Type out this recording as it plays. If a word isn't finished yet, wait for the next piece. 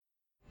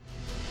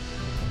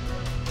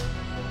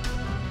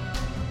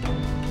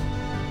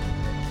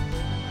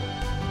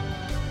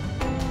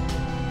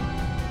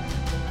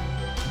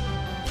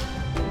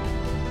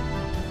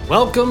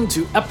Welcome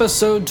to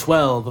episode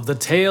 12 of the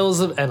Tales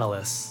of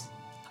Enalus.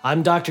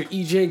 I'm Dr.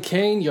 EJ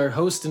Kane, your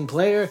host and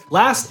player.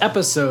 Last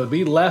episode,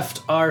 we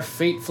left our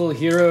fateful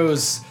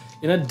heroes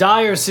in a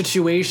dire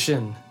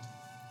situation.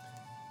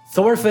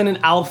 Thorfinn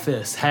and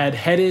Alphys had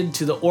headed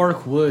to the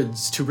Orc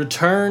Woods to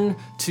return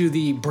to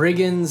the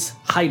brigands'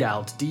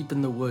 hideout deep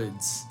in the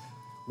woods,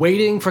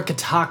 waiting for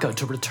Kataka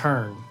to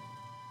return.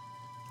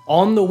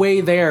 On the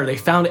way there, they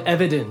found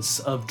evidence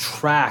of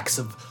tracks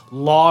of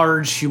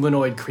large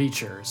humanoid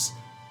creatures,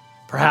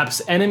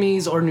 perhaps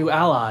enemies or new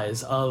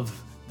allies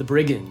of the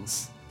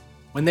brigands.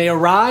 When they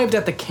arrived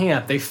at the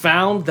camp, they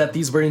found that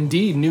these were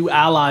indeed new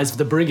allies of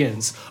the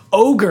brigands.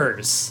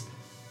 Ogres!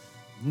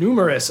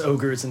 Numerous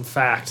ogres, in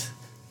fact.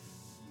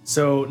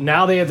 So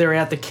now they're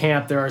at the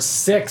camp. There are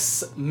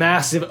 6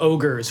 massive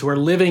ogres who are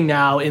living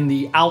now in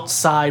the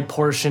outside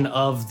portion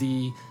of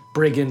the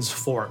brigands'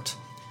 fort.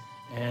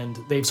 And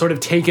they've sort of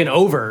taken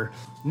over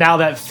now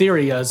that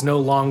Theria is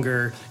no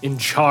longer in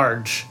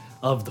charge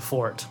of the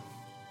fort.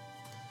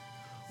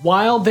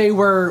 While they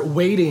were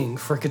waiting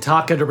for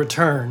Kataka to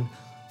return,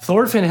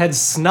 Thorfinn had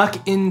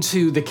snuck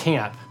into the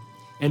camp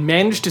and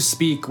managed to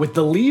speak with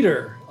the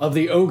leader of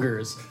the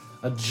ogres,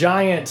 a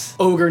giant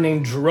ogre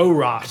named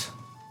Drorot.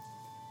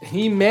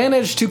 He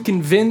managed to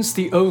convince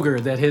the ogre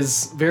that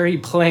his very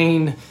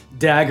plain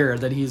dagger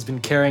that he's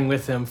been carrying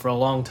with him for a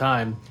long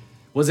time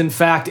was in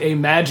fact a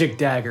magic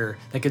dagger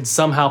that could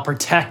somehow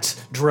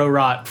protect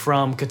Drorot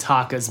from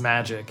Kataka's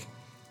magic.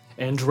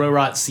 And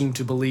Drorot seemed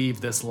to believe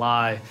this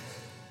lie.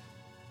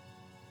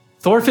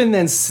 Thorfinn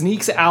then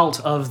sneaks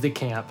out of the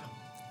camp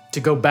to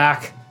go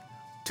back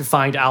to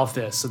find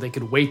Alphys so they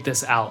could wait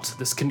this out,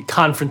 this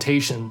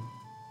confrontation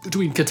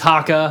between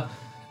Kataka,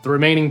 the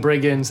remaining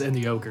brigands, and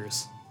the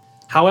ogres.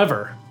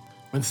 However,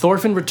 when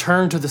Thorfinn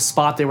returned to the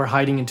spot they were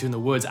hiding into in the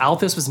woods,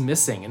 Alphys was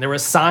missing, and there were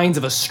signs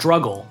of a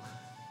struggle,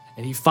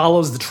 and he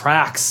follows the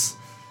tracks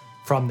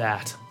from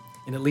that,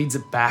 and it leads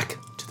it back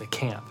to the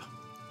camp.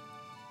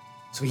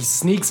 So he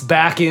sneaks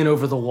back in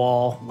over the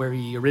wall where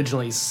he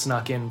originally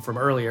snuck in from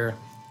earlier,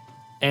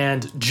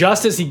 and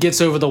just as he gets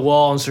over the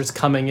wall and starts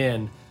coming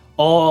in,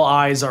 all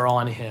eyes are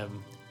on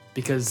him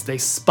because they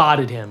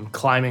spotted him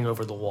climbing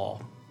over the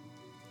wall.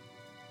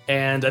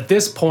 And at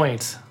this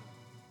point,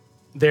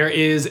 there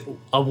is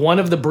one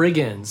of the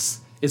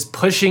brigands is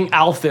pushing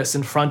Alphys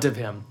in front of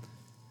him.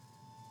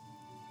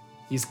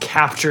 He's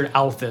captured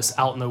Alphys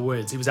out in the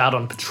woods. He was out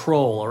on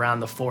patrol around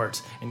the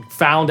fort and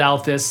found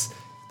Alphys.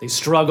 They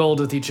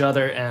struggled with each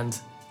other, and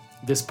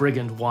this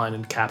brigand won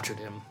and captured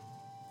him.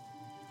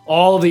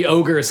 All of the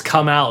ogres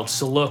come out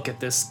to look at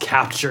this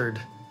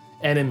captured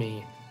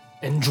enemy,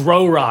 and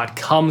Drorot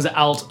comes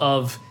out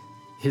of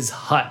his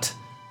hut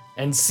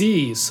and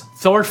sees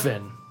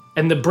Thorfinn,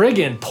 and the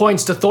brigand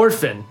points to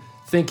Thorfinn,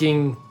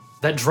 thinking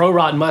that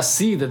Drorot must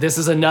see that this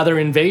is another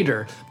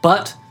invader,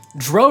 but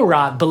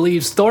Drorot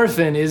believes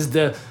Thorfinn is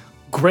the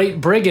great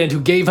brigand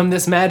who gave him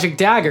this magic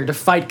dagger to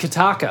fight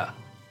Kataka.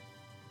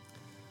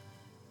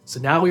 So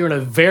now we are in a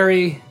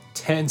very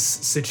tense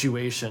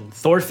situation.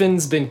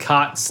 Thorfinn's been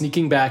caught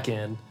sneaking back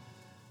in,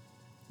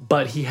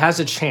 but he has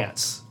a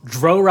chance.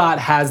 Drorot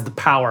has the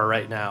power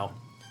right now,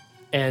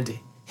 and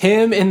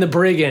him and the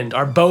brigand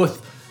are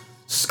both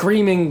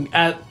screaming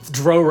at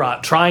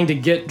Drorot, trying to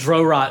get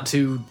Drorot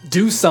to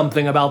do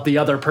something about the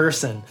other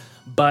person,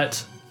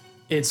 but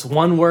it's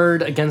one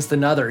word against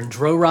another, and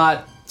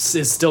Drorot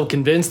is still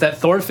convinced that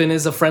Thorfinn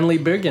is a friendly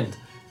brigand.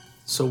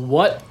 So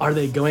what are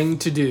they going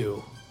to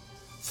do?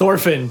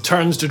 Thorfinn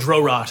turns to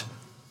Drorot.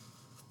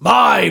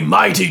 "My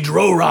mighty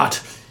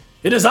Drorot,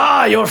 it is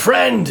I, your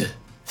friend,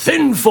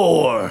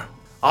 Thinfor.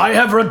 I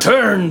have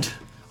returned.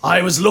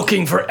 I was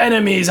looking for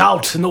enemies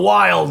out in the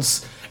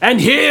wilds, and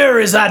here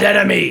is that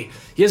enemy.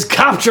 He has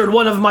captured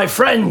one of my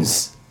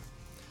friends."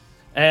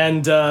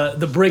 And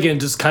the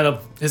brigand just kind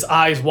of, his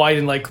eyes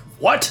widen like,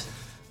 what?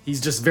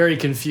 He's just very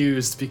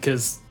confused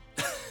because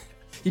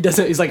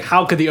he's like,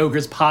 how could the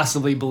ogres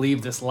possibly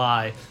believe this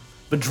lie?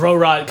 But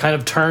Drorot kind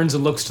of turns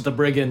and looks to the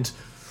brigand.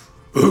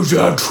 "Is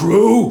that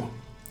true?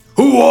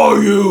 Who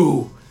are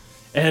you?"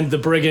 And the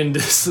brigand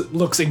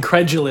looks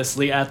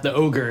incredulously at the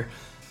ogre.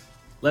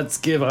 Let's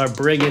give our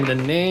brigand a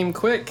name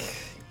quick.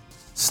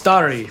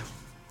 Starry.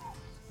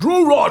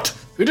 "Drorot,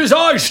 it is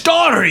I,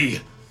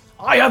 Starry.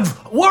 I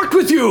have worked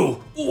with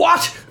you.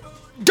 What?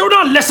 Do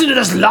not listen to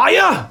this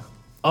liar."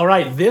 All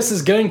right, this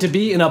is going to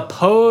be an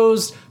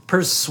opposed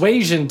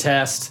persuasion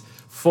test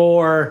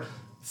for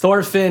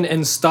Thorfinn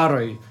and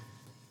Starry.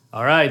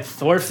 All right,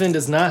 Thorfinn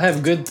does not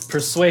have good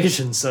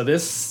persuasion, so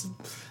this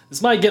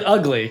might get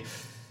ugly.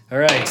 All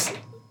right,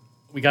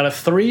 we got a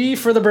 3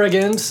 for the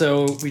brigand,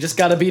 so we just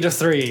got to beat a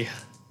 3.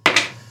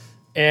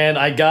 And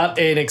I got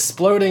an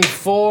exploding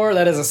 4.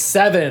 That is a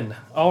 7.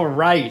 All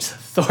right,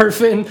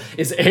 Thorfinn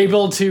is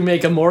able to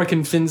make a more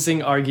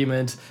convincing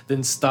argument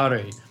than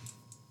Starry.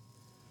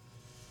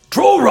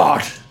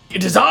 "Drorot,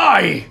 it is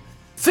I,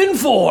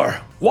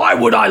 Thinfor. Why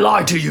would I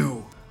lie to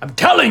you? I'm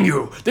telling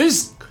you,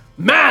 this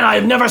man I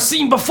have never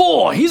seen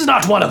before. He's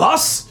not one of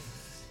us.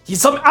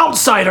 He's some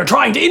outsider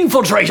trying to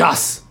infiltrate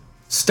us.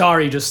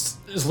 Starry just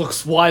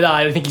looks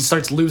wide-eyed. I think he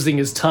starts losing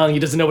his tongue. He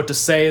doesn't know what to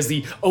say as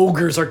the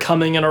ogres are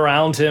coming in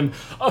around him.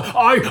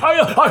 You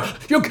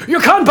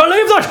can't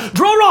believe that,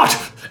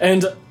 Drorot!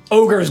 And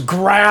ogres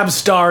grab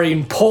Starry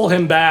and pull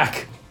him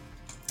back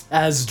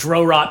as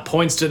Drorot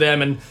points to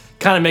them and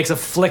kind of makes a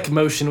flick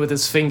motion with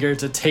his finger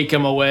to take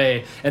him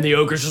away. And the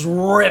ogres just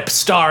rip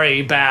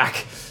Starry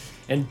back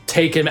and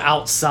take him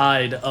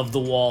outside of the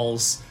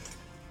walls.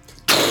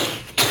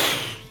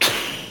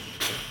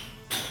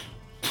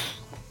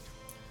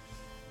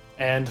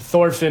 And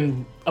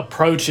Thorfinn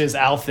approaches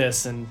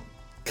Althis and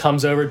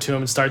comes over to him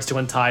and starts to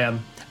untie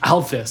him.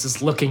 Althis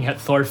is looking at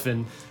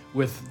Thorfinn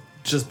with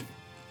just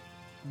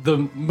the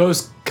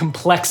most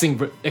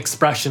complexing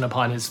expression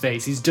upon his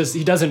face.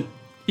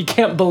 He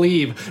can't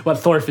believe what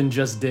Thorfinn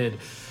just did.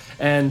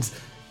 And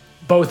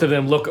both of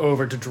them look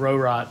over to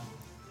Drorot.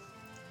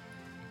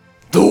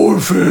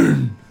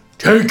 Thorfinn,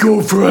 take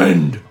your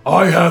friend.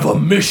 I have a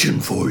mission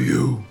for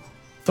you.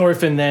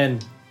 Thorfinn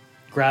then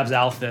grabs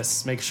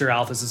Althis, makes sure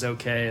Althis is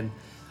okay,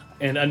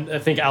 and I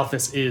think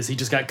Althis is. He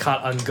just got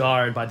caught on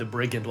guard by the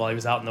brigand while he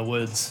was out in the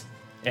woods.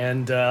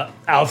 And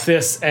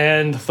Althis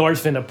and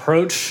Thorfinn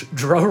approach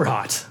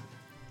Drorot.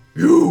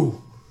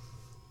 You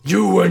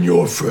and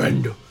your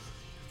friend,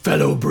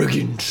 fellow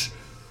brigands,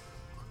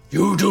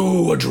 you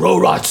do what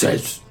Drorot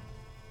says.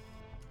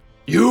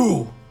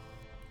 You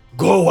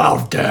go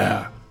out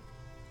there,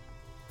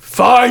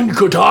 find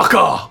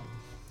Kataka,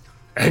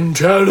 and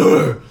tell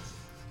her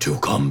to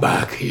come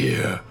back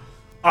here.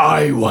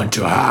 I want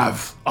to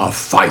have a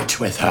fight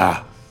with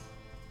her.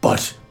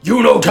 But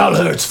you no tell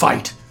her it's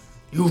fight.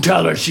 You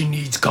tell her she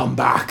needs come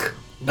back,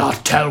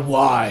 not tell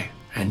why.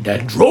 And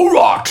then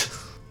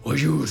Drorot will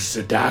use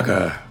the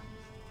dagger.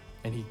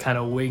 And he kind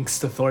of winks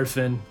to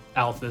Thorfinn.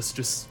 Althis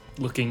just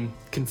looking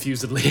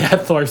confusedly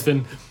at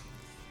Thorfinn.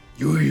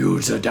 You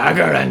use the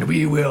dagger and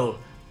we will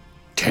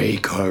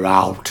take her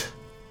out.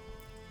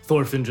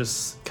 Thorfinn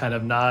just kind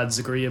of nods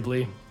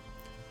agreeably.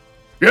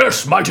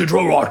 Yes, mighty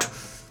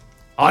Drorot.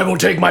 I will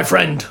take my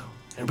friend,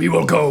 and we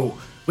will go.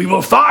 We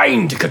will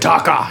find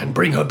Kataka and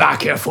bring her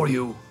back here for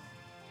you.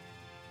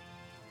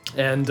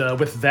 And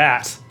with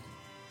that,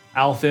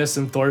 Althis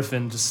and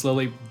Thorfinn just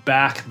slowly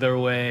back their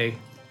way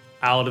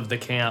out of the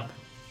camp.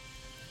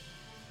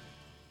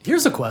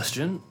 Here's a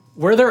question.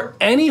 Were there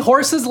any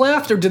horses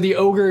left, or did the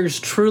ogres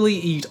truly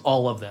eat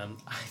all of them?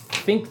 I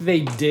think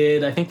they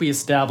did. I think we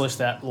established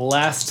that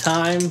last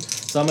time.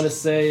 So I'm going to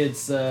say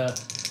it's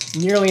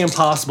nearly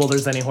impossible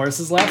there's any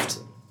horses left.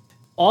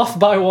 Off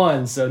by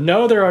one, so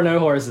no, there are no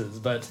horses,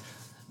 but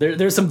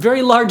there's some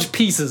very large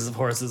pieces of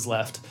horses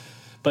left,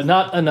 but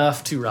not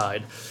enough to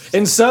ride.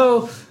 And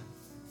so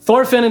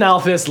Thorfinn and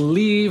Althis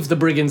leave the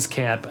brigands'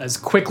 camp as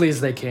quickly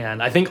as they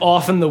can. I think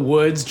off in the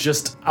woods,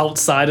 just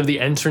outside of the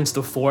entrance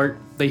to the fort,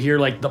 they hear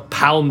like the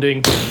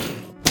pounding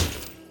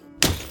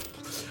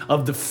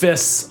of the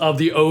fists of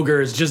the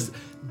ogres just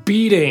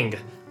beating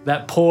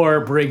that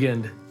poor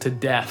brigand to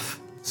death.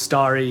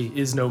 Starry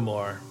is no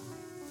more.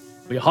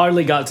 We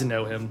hardly got to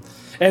know him.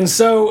 And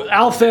so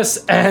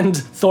Althis and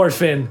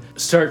Thorfinn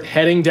start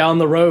heading down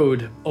the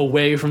road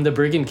away from the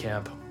brigand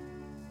camp.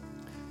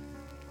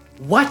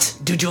 What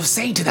did you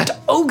say to that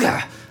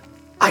ogre?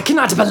 I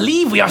cannot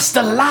believe we are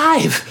still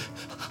alive.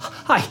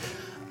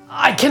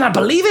 I cannot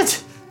believe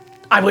it.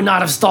 I would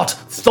not have thought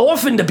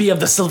Thorfinn to be of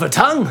the silver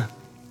tongue.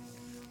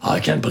 I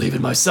can't believe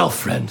it myself,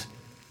 friend.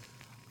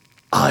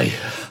 I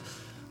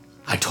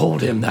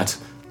told him that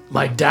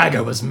my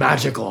dagger was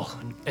magical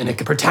and it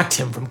could protect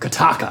him from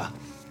Kataka.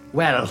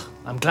 Well,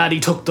 I'm glad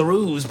he took the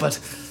ruse, but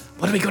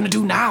what are we going to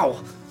do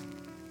now?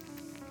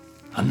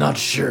 I'm not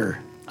sure.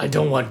 I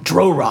don't want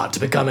Drorot to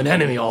become an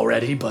enemy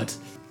already, but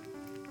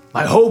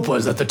my hope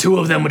was that the two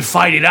of them would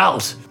fight it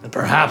out, and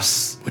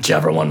perhaps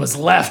whichever one was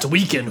left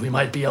weakened, we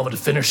might be able to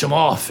finish him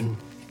off and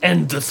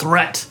end the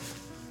threat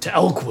to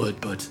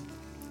Elkwood, but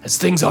as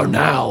things are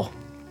now,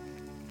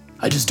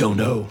 I just don't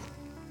know.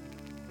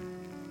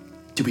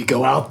 Do we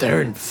go out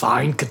there and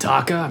find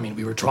Kataka? I mean,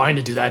 we were trying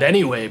to do that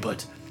anyway,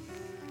 but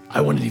I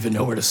wouldn't even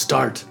know where to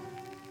start.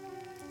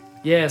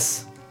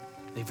 Yes,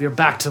 if we're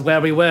back to where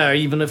we were,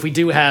 even if we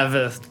do have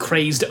a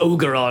crazed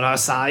ogre on our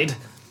side.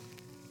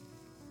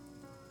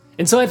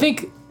 And so I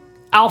think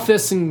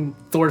Althis and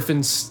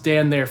Thorfinn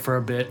stand there for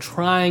a bit,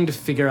 trying to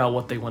figure out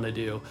what they want to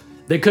do.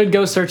 They could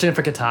go searching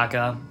for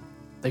Kataka.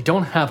 They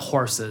don't have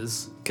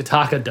horses.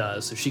 Kataka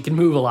does, so she can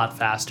move a lot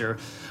faster.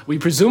 We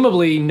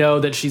presumably know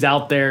that she's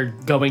out there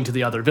going to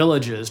the other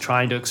villages,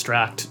 trying to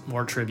extract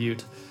more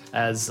tribute,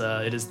 as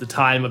it is the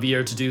time of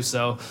year to do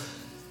so.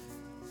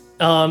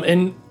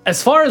 And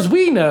as far as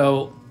we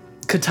know,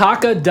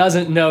 Kataka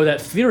doesn't know that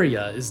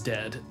Thuria is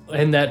dead,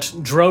 and that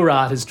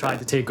Drorot has tried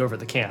to take over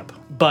the camp.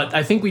 But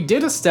I think we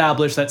did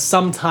establish that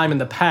sometime in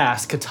the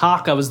past,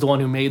 Kataka was the one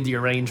who made the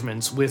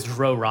arrangements with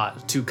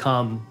Drorot to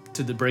come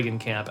to the brigand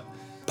camp,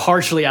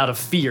 partially out of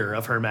fear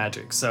of her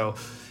magic. So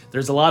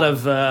there's a lot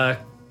of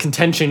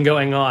contention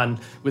going on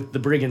with the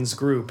brigands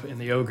group and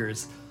the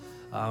ogres.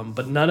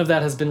 But none of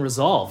that has been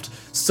resolved.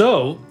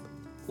 So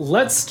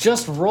Let's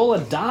just roll a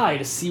die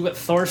to see what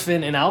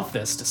Thorfinn and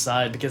Alphys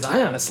decide, because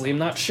I honestly am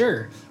not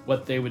sure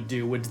what they would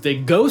do. Would they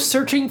go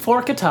searching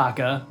for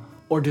Kataka,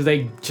 or do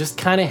they just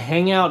kind of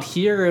hang out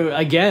here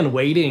again,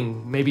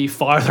 waiting, maybe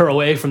farther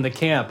away from the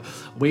camp,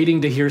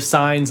 waiting to hear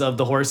signs of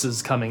the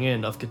horses coming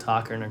in, of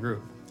Kataka in a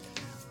group?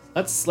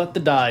 Let's let the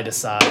die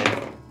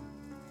decide.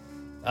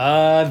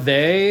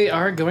 They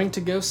are going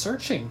to go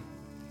searching.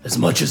 As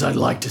much as I'd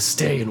like to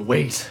stay and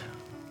wait,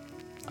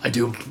 I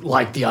do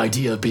like the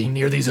idea of being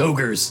near these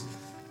ogres.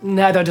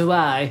 Neither do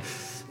I.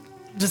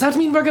 Does that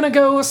mean we're gonna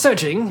go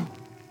searching?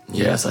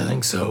 Yes, I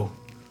think so.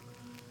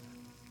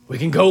 We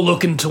can go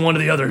look into one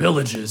of the other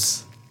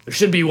villages. There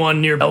should be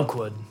one near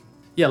Elkwood.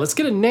 Yeah, let's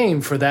get a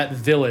name for that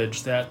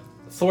village that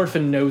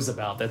Thorfinn knows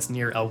about that's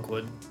near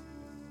Elkwood.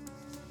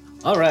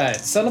 All right,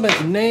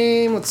 settlement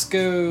name. Let's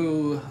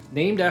go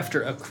named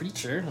after a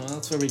creature. Well,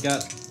 that's where we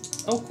got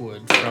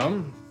Elkwood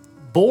from.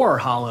 Boar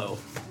Hollow.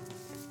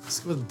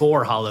 Let's go with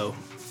Boar Hollow.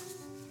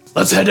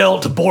 Let's head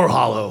out to Boar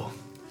Hollow.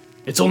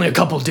 It's only a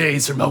couple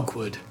days from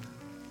Elkwood.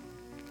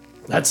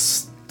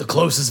 That's the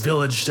closest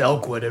village to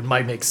Elkwood. It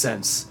might make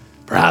sense.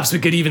 Perhaps we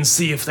could even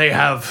see if they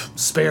have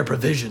spare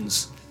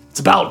provisions. It's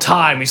about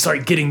time we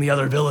start getting the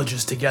other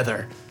villages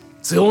together.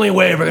 It's the only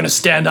way we're gonna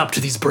stand up to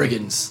these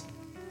brigands.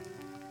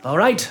 All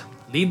right,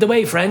 lead the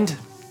way, friend.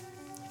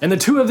 And the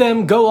two of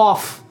them go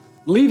off,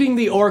 leaving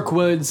the Orc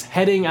Woods,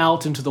 heading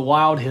out into the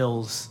Wild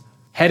Hills,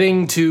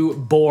 heading to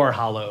Boar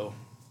Hollow.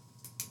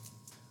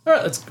 All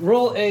right, let's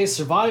roll a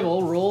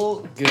survival.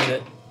 Roll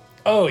good.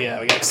 Oh yeah,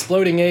 we got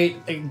exploding 8.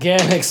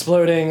 Again,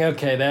 exploding.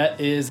 Okay,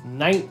 that is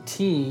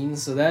 19,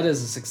 so that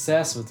is a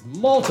success with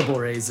multiple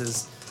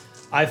raises.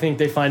 I think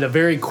they find a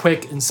very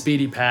quick and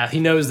speedy path. He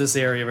knows this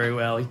area very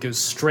well. He goes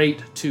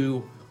straight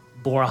to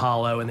Boar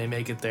Hollow, and they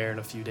make it there in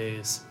a few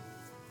days.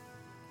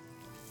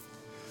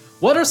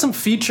 What are some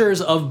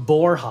features of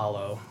Boar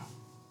Hollow?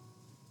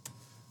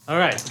 All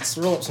right, let's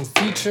roll up some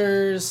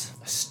features.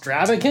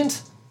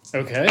 Extravagant.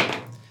 Okay.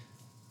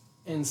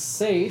 And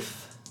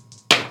safe,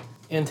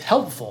 and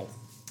helpful.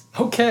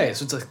 Okay,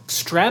 so it's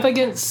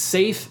extravagant,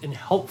 safe, and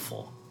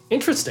helpful.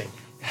 Interesting.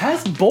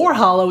 Has Boar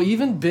Hollow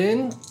even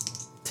been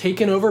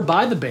taken over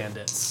by the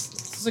bandits?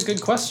 This is a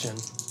good question.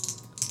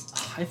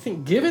 I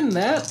think given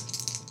that,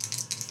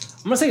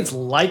 I'm gonna say it's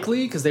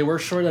likely because they were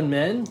short on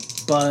men,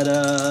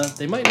 but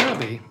they might not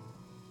be.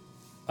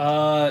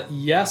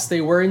 Yes,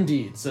 they were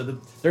indeed. So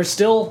they're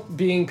still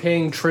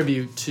paying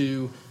tribute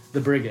to the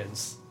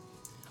brigands.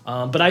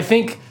 But I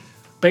think,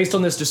 based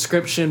on this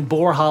description,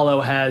 Boar Hollow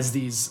has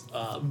these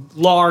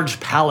large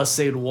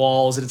palisade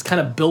walls, and it's kind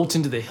of built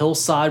into the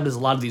hillside. There's a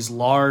lot of these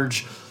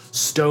large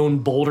stone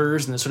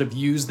boulders, and they sort of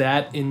use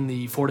that in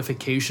the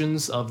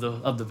fortifications of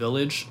the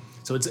village.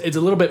 So it's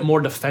a little bit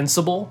more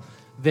defensible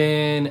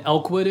than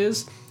Elkwood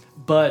is,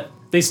 but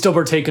they still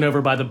were taken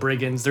over by the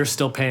brigands. They're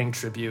still paying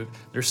tribute.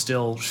 They're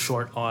still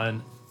short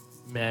on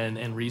men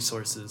and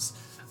resources,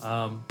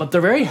 but they're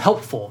very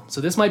helpful.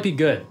 So this might be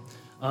good.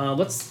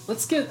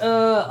 Let's get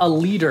a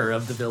leader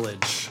of the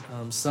village,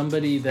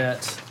 somebody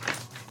that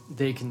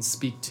they can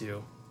speak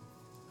to.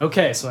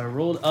 Okay, so I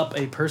rolled up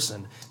a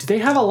person. Do they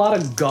have a lot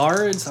of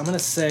guards? I'm gonna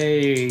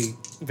say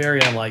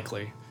very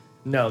unlikely.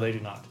 No, they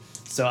do not.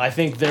 So I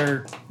think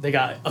they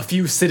got a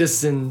few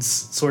citizens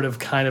sort of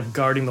kind of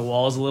guarding the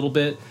walls a little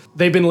bit.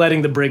 They've been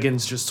letting the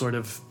brigands just sort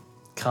of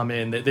come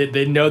in.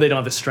 They know they don't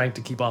have the strength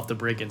to keep off the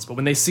brigands, but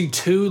when they see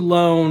two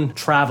lone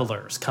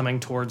travelers coming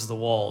towards the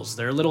walls,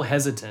 they're a little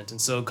hesitant, and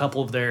so a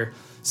couple of their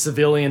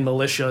civilian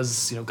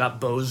militias,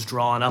 got bows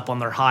drawn up on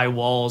their high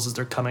walls as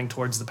they're coming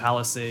towards the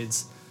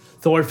palisades.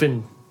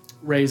 Thorfinn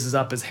raises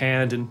up his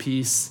hand in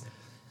peace,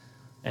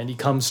 and he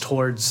comes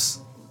towards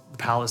the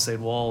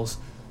palisade walls.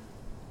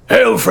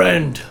 Hail,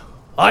 friend!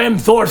 I am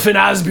Thorfinn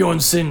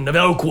Asbjornsson of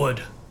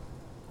Elkwood.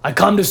 I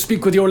come to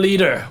speak with your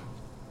leader.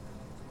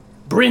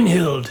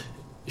 Brynhild,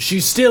 is she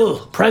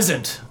still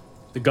present?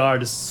 The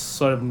guard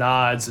sort of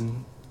nods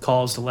and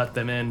calls to let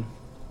them in.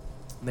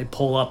 And they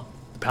pull up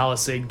the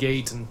palisade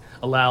gate and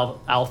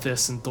allow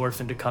Alphys and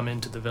Thorfinn to come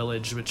into the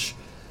village, which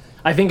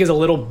I think is a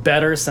little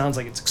better. Sounds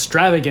like it's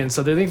extravagant.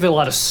 So they think there are a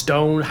lot of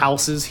stone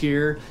houses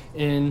here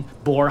in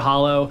Boar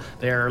Hollow.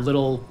 They're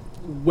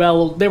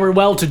they were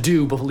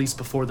well-to-do, but at least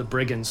before the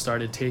brigands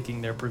started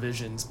taking their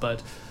provisions.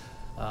 But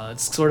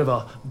it's sort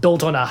of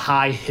built on a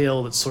high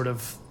hill that sort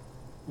of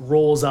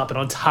rolls up, and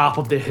on top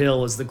of the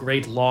hill is the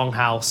great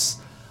longhouse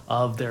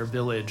of their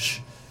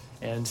village.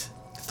 And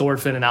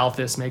Thorfinn and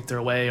Alphys make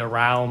their way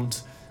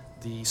around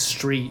the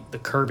street, the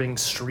curving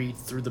street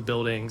through the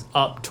buildings,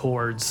 up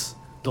towards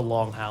the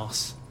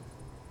longhouse.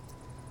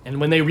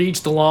 And when they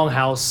reach the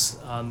longhouse,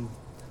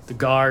 the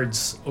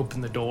guards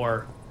open the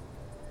door,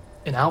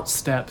 and out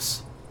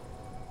steps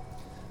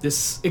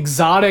this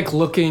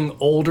exotic-looking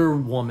older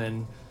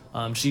woman.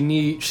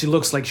 She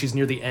looks like she's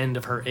near the end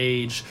of her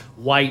age,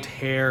 white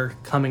hair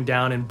coming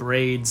down in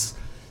braids.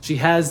 She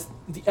has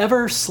the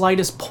ever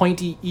slightest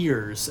pointy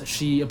ears.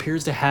 She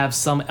appears to have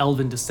some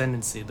elven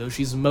descendancy, though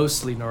she's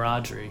mostly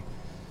Noradri.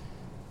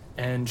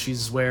 And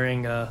she's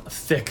wearing a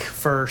thick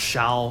fur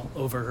shawl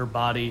over her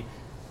body.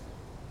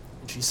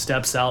 And she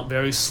steps out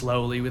very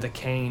slowly with a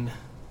cane.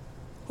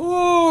 Who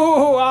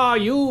are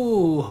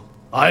you?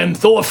 I am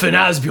Thorfinn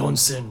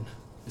Asbjornsen.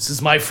 This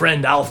is my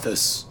friend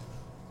Alphys.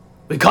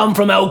 We come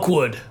from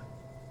Elkwood.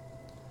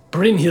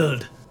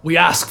 Brynhild, we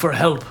ask for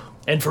help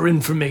and for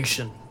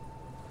information.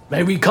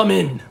 May we come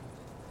in?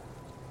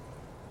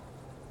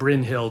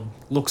 Brynhild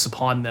looks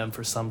upon them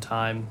for some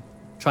time,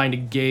 trying to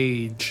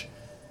gauge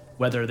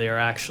whether they are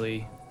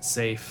actually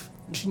safe.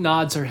 And she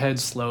nods her head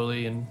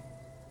slowly and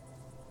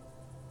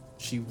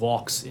she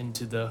walks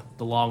into the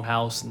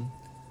longhouse and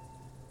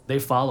they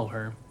follow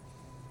her.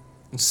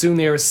 And soon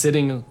they are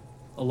sitting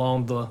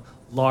along the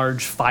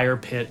large fire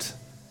pit.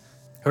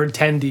 Her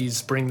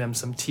attendees bring them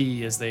some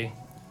tea as they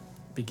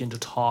begin to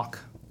talk.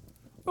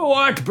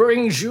 What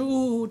brings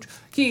you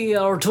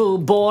here to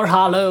Boar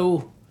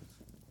Hollow?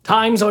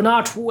 Times are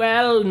not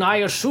well, and I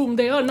assume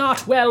they are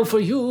not well for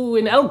you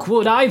in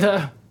Elkwood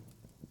either.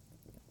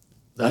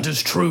 That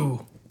is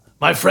true.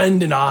 My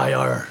friend and I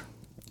are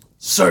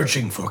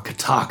searching for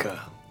Kataka.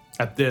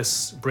 At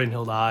this,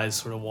 Brynhild's eyes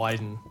sort of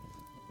widen.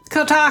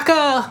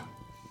 Kataka!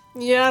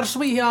 Yes,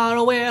 we are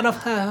aware of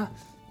her.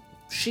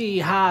 She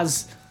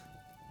has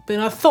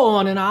been a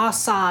thorn in our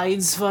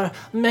sides for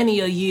many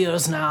a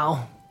years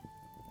now.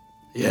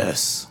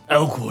 Yes,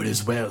 Elkwood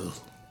as well.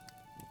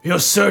 We are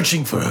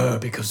searching for her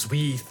because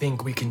we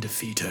think we can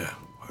defeat her,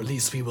 or at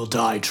least we will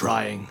die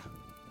trying.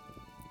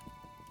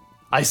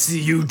 I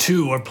see you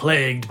two are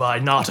plagued by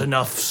not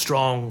enough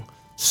strong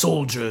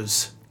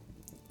soldiers.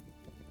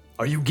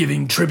 Are you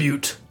giving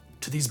tribute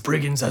to these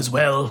brigands as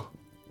well?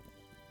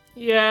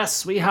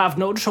 Yes, we have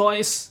no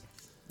choice.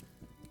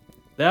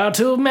 There are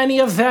too many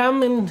of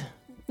them, and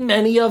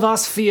many of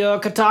us fear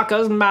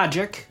Kataka's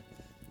magic.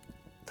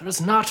 There is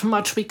not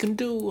much we can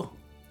do.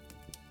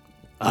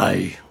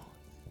 Aye.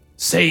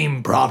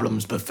 Same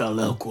problems befell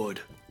Elkwood.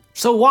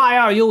 So why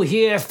are you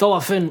here,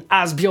 Thorfinn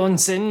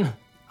Asbjornsen?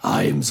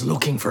 I am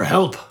looking for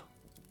help,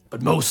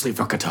 but mostly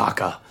for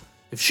Kataka.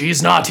 If she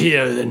is not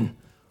here, then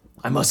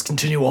I must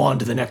continue on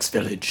to the next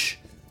village.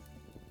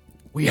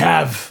 We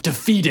have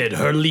defeated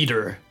her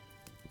leader.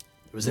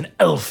 There was an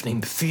elf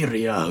named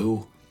Fyria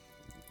who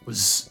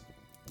was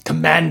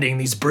commanding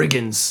these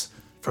brigands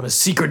from a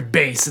secret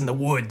base in the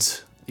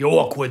woods, the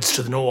Orkwoods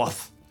to the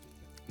north.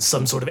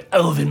 Some sort of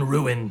elven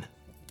ruin.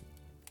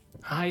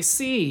 I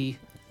see.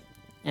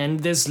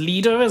 And this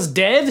leader is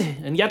dead,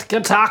 and yet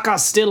Kataka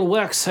still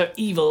works her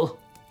evil.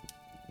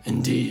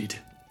 Indeed.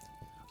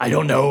 I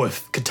don't know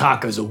if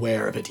Kataka's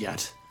aware of it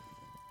yet.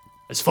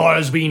 As far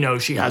as we know,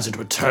 she hasn't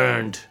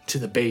returned to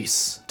the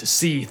base to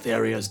see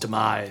Theria's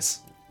demise.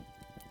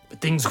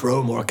 But things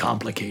grow more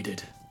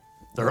complicated.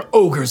 There are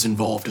ogres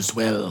involved as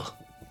well.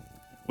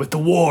 With the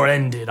war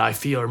ended, I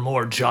fear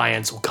more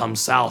giants will come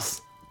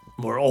south.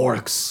 More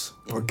orcs,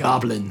 more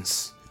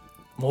goblins,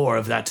 more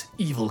of that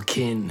evil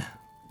kin.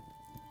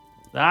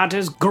 That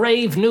is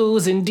grave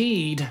news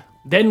indeed.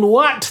 Then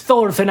what,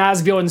 Thorfinn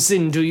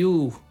Asbjornsen, do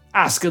you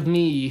ask of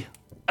me?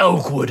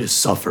 Elkwood is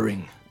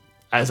suffering,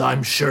 as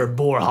I'm sure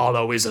Boar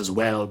Hollow is as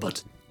well,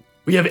 but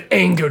we have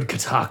angered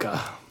Kataka.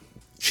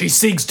 She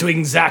seeks to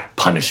exact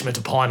punishment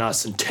upon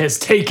us and has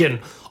taken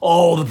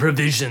all the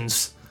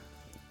provisions.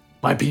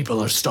 My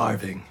people are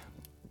starving.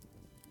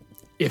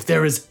 If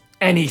there is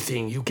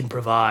anything you can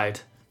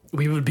provide,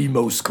 we would be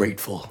most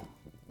grateful.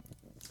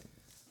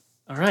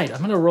 All right, I'm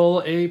going to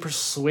roll a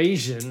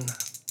persuasion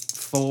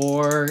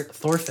for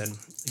Thorfinn.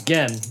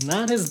 Again,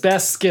 not his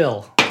best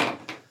skill.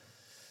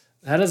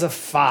 That is a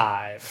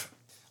 5.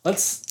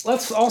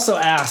 Let's also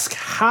ask,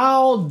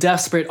 how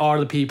desperate are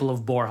the people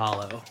of Boar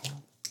Hollow?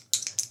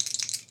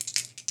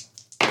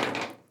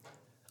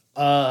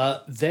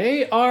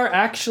 They are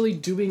actually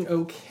doing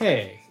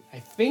okay. I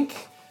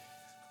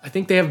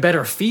think they have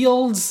better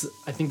fields.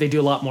 I think they do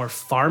a lot more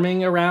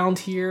farming around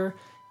here,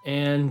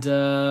 and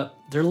they're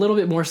a little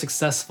bit more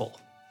successful.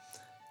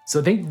 So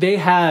I think they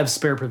have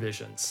spare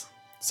provisions.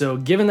 So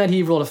given that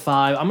he rolled a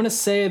 5, I'm going to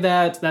say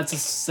that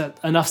that's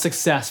enough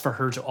success for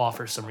her to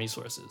offer some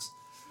resources.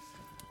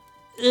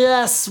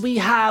 Yes, we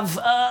have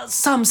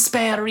some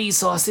spare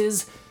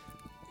resources.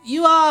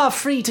 You are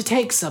free to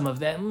take some of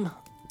them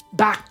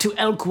back to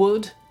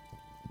Elkwood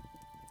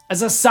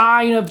as a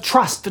sign of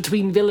trust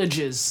between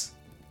villages.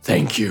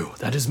 Thank you.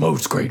 That is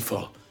most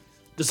grateful.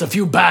 Just a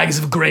few bags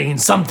of grain,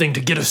 something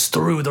to get us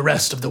through the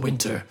rest of the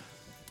winter,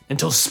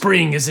 until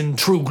spring is in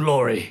true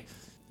glory.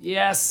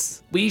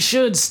 Yes, we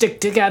should stick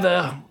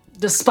together,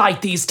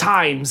 despite these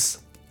times.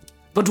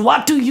 But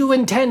what do you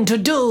intend to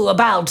do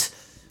about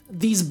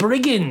these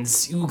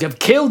brigands? You have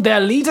killed their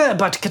leader,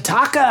 but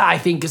Kataka, I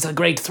think, is a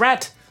great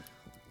threat.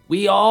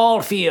 We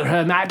all fear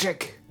her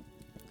magic.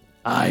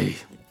 I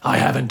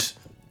haven't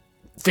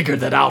figured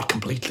that out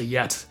completely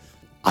yet.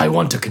 I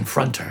want to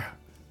confront her.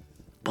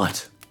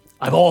 But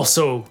I've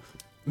also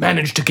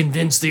managed to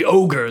convince the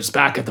ogres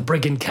back at the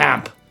brigand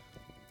camp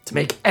to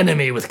make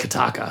enemy with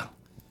Kataka.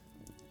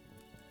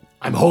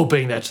 I'm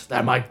hoping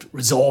that might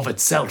resolve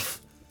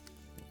itself,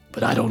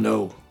 but I don't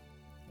know.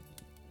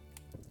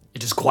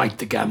 It is quite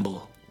the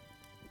gamble.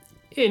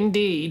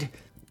 Indeed.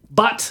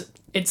 But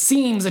It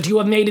seems that you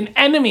have made an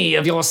enemy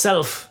of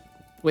yourself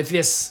with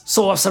this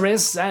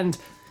sorceress, and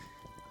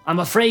I'm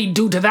afraid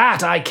due to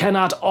that I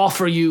cannot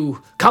offer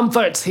you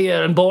comfort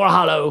here in Boar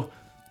Hollow.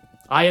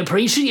 I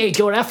appreciate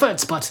your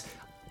efforts, but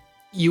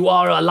you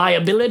are a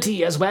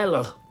liability as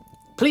well.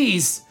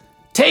 Please,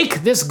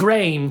 take this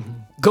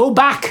grain, go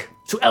back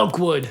to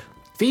Elkwood,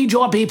 feed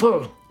your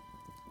people,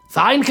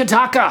 find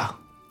Kataka,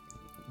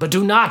 but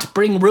do not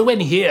bring ruin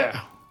here.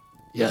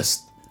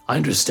 Yes, I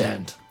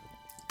understand.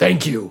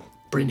 Thank you,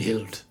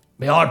 Brynhild.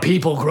 May our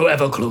people grow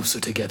ever closer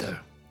together.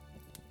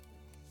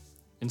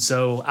 And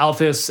so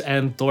Alphys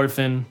and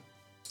Thorfinn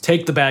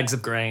take the bags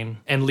of grain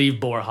and leave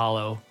Boar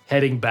Hollow,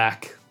 heading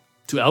back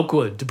to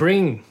Elkwood to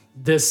bring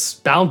this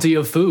bounty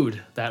of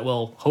food that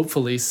will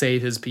hopefully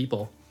save his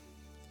people.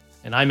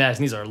 And I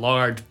imagine these are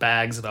large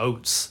bags of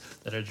oats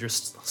that are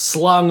just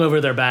slung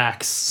over their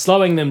backs,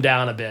 slowing them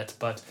down a bit,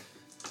 but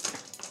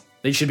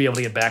they should be able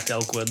to get back to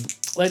Elkwood.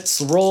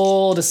 Let's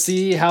roll to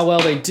see how well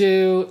they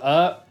do.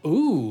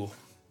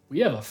 We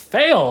have a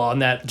fail on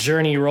that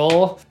journey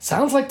roll.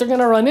 Sounds like they're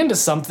gonna run into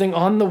something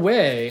on the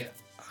way.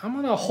 I'm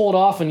gonna hold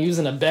off on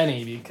using a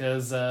Benny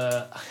because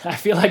I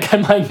feel like I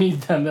might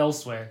need them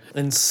elsewhere.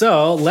 And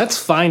so let's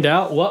find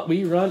out what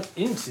we run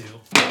into.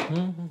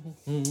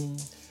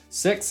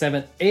 6,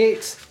 7,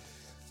 8.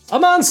 A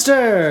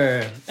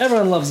monster!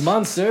 Everyone loves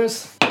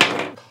monsters.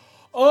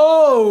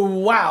 Oh,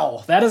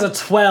 wow. That is a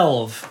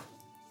 12.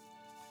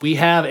 We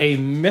have a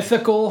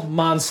mythical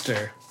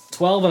monster.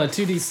 12 on a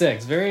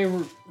 2d6. Very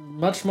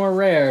much more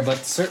rare, but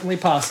certainly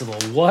possible.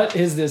 What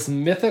is this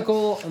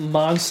mythical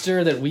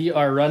monster that we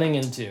are running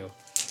into?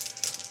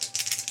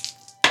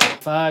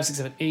 5, 6,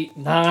 7, 8,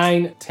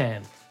 9,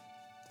 10.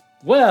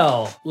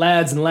 Well,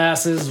 lads and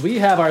lasses, we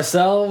have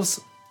ourselves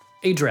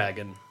a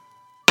dragon.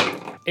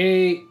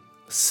 A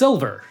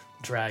silver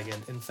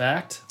dragon, in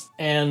fact.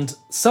 And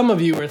some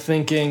of you are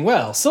thinking,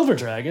 well, silver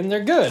dragon,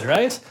 they're good,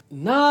 right?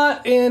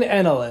 Not in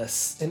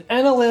Enelus. In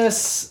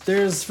Enelus,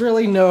 there's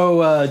really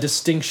no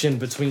distinction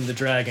between the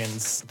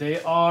dragons.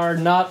 They are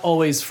not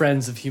always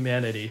friends of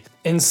humanity.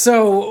 And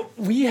so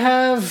we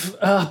have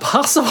a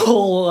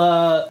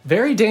possible,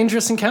 very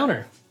dangerous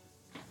encounter.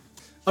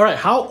 All right,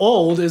 how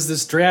old is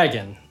this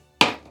dragon?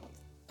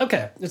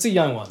 Okay, it's a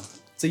young one.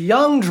 It's a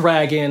young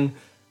dragon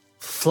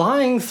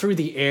flying through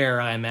the air,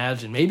 I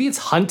imagine. Maybe it's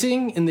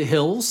hunting in the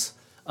hills.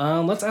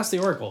 Let's ask the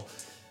Oracle.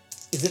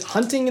 Is it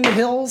hunting in the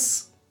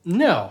hills?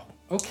 No.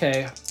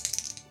 Okay.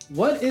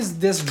 What is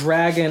this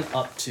dragon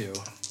up to?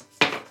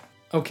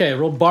 Okay,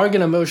 roll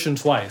bargain emotion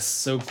twice.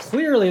 So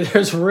clearly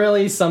there's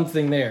really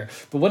something there.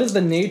 But what is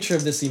the nature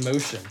of this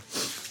emotion?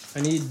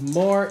 I need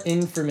more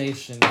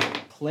information.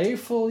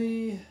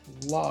 Playfully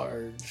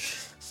large.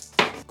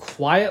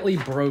 Quietly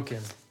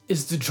broken.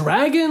 Is the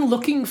dragon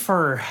looking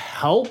for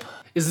help?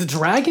 Is the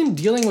dragon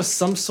dealing with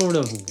some sort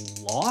of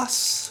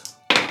loss?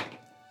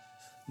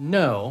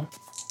 No.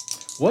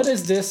 What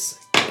is this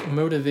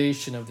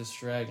motivation of this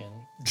dragon?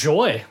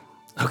 Joy.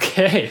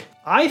 Okay.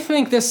 I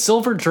think this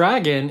silver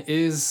dragon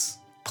is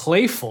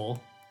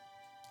playful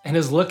and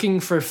is looking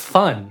for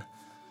fun.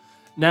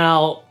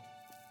 Now,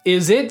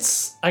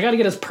 I gotta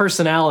get its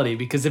personality,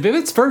 because if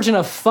its version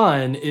of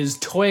fun is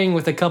toying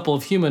with a couple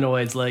of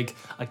humanoids like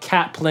a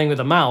cat playing with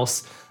a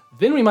mouse,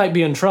 then we might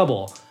be in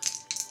trouble.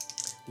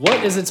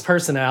 What is its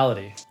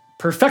personality?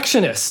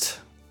 Perfectionist.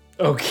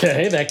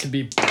 Okay, that could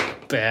be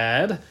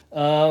bad.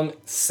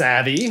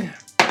 Savvy.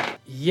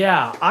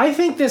 Yeah, I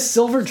think this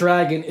silver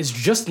dragon is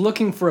just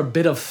looking for a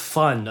bit of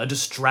fun, a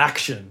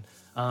distraction.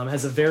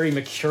 Has a very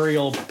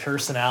mercurial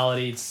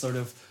personality. It's sort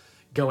of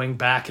going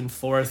back and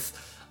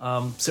forth.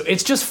 So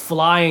it's just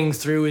flying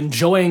through,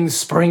 enjoying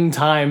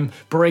springtime,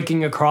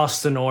 breaking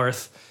across the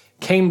north.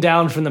 Came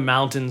down from the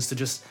mountains to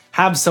just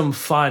have some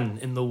fun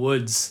in the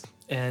woods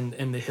and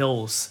in the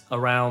hills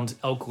around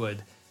Elkwood.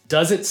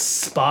 Does it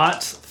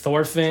spot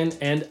Thorfinn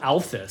and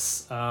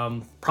Alphys?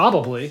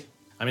 Probably.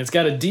 I mean, it's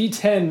got a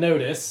D10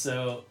 notice,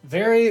 so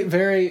very,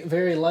 very,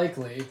 very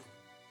likely.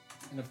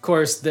 And of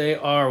course, they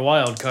are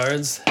wild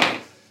cards.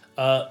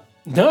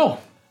 No.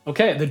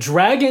 Okay, the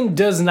dragon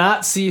does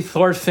not see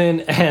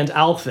Thorfinn and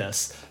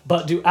Alphys,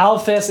 but do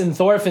Alphys and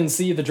Thorfinn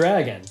see the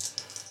dragon?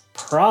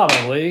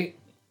 Probably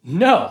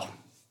no.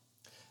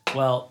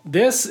 Well,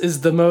 this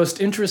is the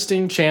most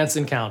interesting chance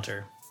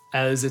encounter,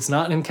 as it's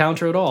not an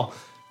encounter at all.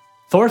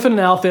 Thorfinn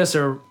and Alphys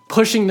are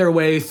pushing their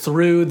way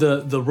through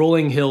the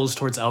rolling hills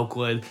towards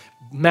Elkwood,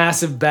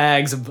 massive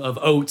bags of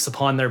oats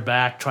upon their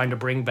back, trying to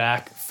bring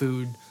back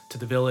food to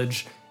the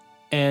village.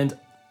 And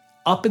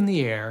up in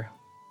the air,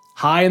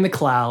 high in the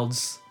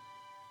clouds,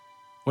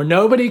 where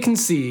nobody can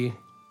see,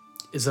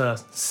 is a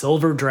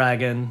silver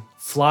dragon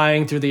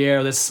flying through the air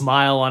with a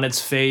smile on its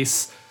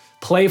face,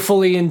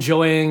 playfully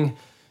enjoying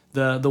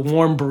the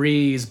warm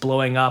breeze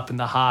blowing up in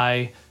the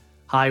high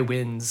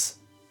winds,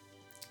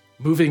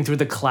 moving through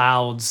the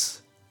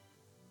clouds,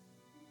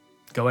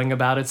 going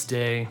about its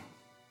day,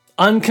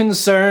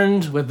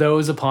 unconcerned with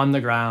those upon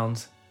the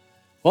ground.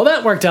 Well,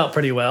 that worked out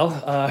pretty well.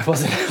 I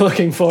wasn't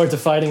looking forward to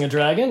fighting a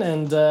dragon,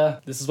 and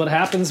this is what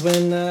happens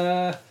when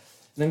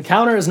An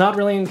encounter is not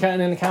really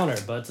an encounter,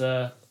 but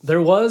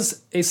there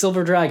was a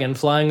silver dragon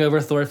flying over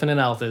Thorfinn and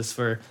Althus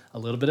for a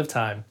little bit of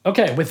time.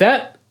 Okay, with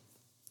that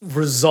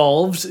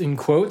resolved, in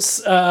quotes,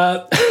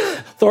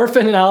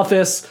 Thorfinn and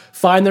Althus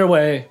find their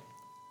way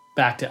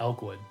back to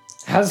Elkwood.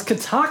 Has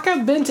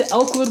Kataka been to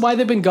Elkwood while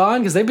they've been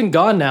gone? Because they've been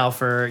gone now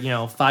for,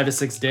 5 to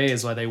 6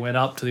 days while they went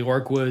up to the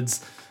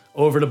Orkwoods,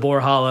 over to Boar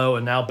Hollow,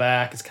 and now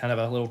back. It's kind of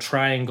a little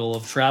triangle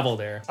of travel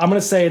there. I'm going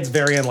to say it's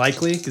very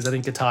unlikely, because I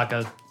think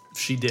Kataka,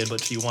 she did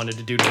what she wanted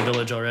to do to the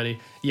village already.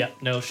 Yeah,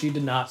 no, she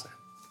did not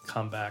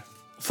come back.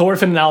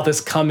 Thorfinn and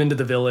Althus come into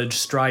the village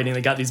striding.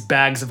 They got these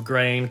bags of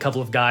grain. A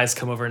couple of guys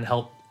come over and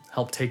help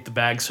take the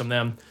bags from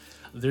them.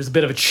 There's a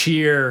bit of a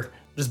cheer.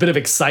 There's a bit of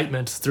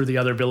excitement through the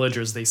other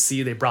villagers.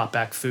 They brought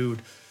back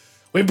food.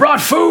 We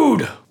brought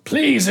food!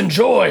 Please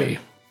enjoy!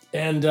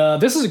 And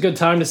this is a good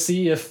time to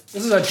see this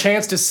is a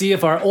chance to see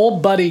if our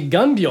old buddy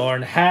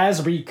Gunnbjorn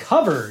has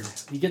recovered.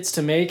 He gets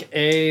to make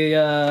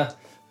a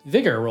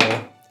vigor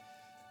roll.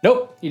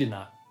 Nope, he did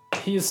not.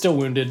 He is still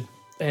wounded.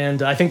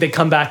 And I think they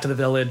come back to the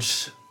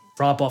village,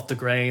 drop off the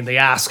grain. They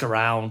ask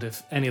around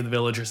if any of the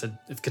villagers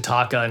if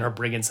Kataka and her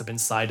brigands have been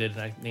sighted,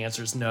 and the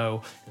answer is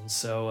no. And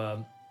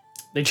so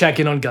they check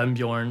in on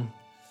Gunnbjorn,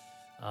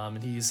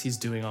 and he's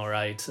doing all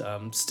right.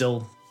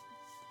 Still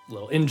a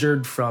little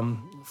injured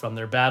from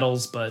their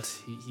battles, but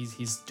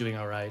he's doing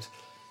all right.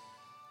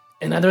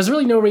 And there's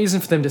really no reason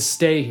for them to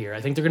stay here.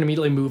 I think they're going to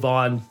immediately move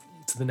on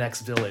to the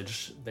next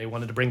village. They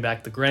wanted to bring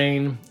back the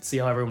grain, see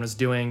how everyone is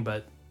doing,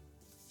 but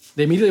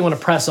they immediately want to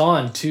press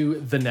on to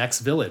the next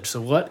village. So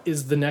what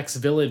is the next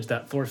village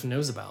that Thorfinn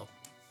knows about?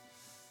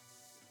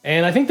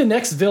 And I think the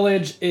next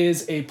village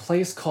is a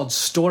place called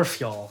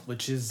Storfjall,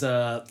 which is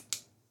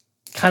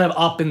kind of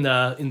up in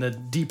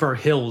the deeper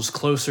hills,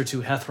 closer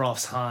to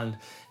Hethrof's Hand.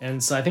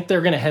 And so I think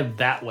they're going to head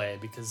that way,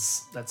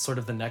 because that's sort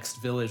of the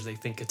next village they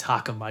think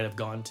Kataka might have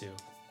gone to.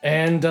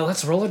 And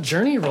let's roll a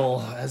journey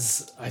roll,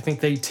 as I think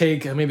they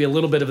take maybe a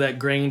little bit of that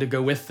grain to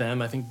go with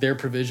them. I think their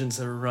provisions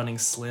are running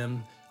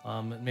slim.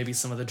 Maybe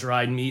some of the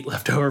dried meat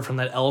left over from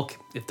that elk,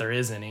 if there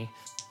is any.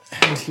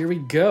 And here we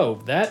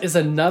go. That is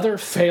another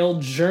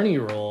failed journey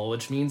roll,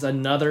 which means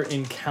another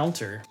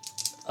encounter.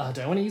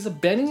 Do I want to use a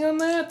Benny on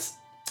that?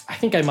 I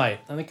think I might.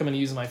 I think I'm going to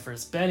use my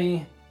first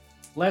Benny.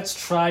 Let's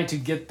try to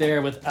get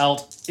there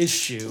without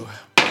issue.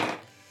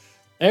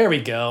 There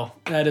we go.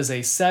 That is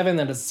a 7.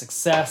 That is a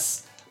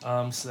success.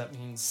 So that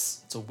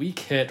means it's a weak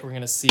hit. We're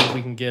going to see if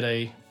we can get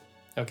a...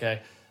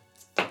 Okay.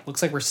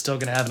 Looks like we're still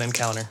going to have an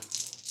encounter.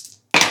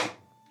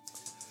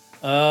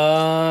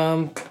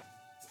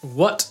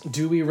 What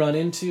do we run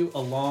into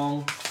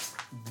along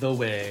the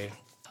way?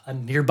 A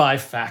nearby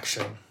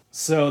faction.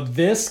 So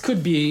this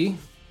could be...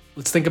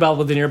 Let's think about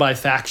what the nearby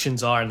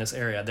factions are in this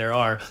area. There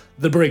are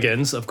the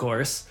brigands, of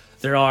course.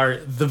 There are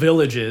the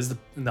villages,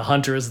 the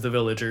hunters, the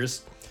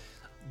villagers.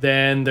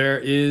 Then there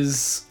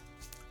is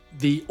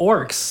the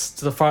orcs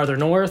to the farther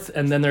north,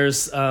 and then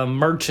there's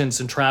merchants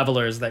and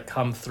travelers that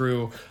come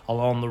through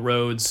along the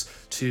roads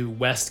to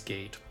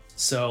Westgate.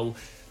 So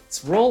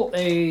let's roll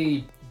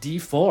a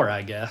d4,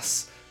 I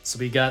guess. So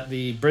we got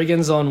the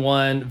brigands on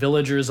 1,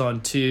 villagers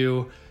on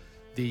 2,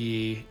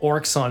 the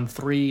orcs on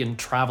 3, and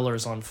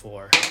travelers on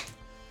 4.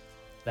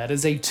 That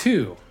is a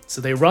 2. So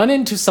they run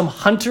into some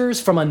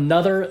hunters from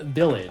another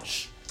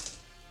village.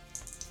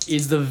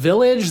 Is the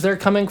village they're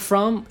coming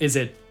from,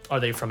 are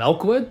they from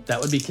Elkwood? That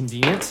would be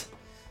convenient.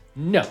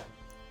 No.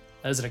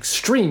 That is an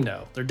extreme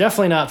no. They're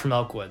definitely not from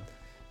Elkwood.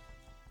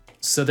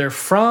 So they're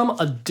from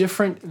a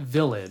different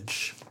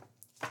village.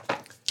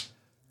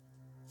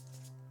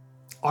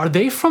 Are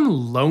they from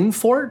Lone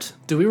Fort?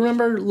 Do we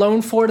remember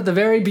Lone Fort at the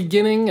very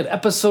beginning, at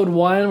episode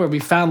 1, where we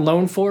found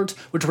Lone Fort,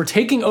 which were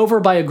taken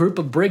over by a group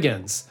of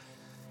brigands?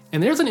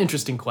 And there's an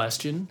interesting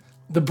question.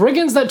 The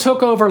brigands that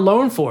took over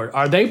Lone Fort,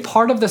 are they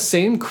part of the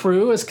same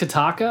crew as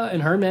Kataka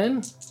and her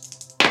men?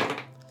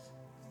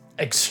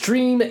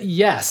 Extreme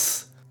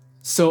yes.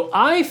 So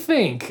I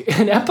think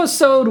in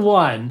episode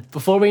 1,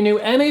 before we knew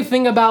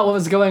anything about what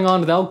was going on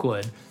with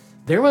Elkwood,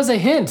 there was a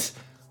hint.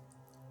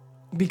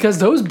 Because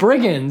those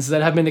brigands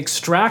that have been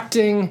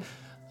extracting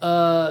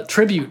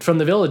tribute from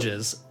the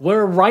villages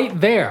were right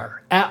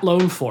there at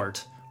Lone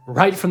Fort,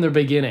 right from the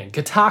beginning.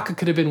 Kataka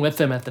could have been with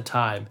them at the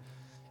time.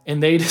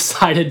 And they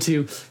decided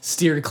to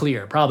steer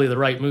clear. Probably the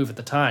right move at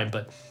the time,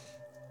 but...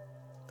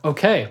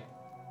 Okay.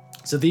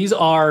 So these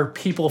are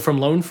people from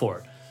Lone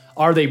Fort.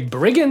 Are they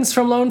brigands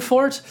from Lone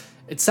Fort?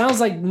 It sounds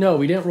like, no,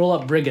 we didn't roll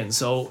up brigands.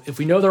 So if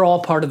we know they're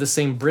all part of the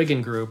same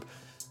brigand group,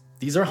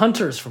 these are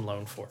hunters from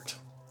Lone Fort.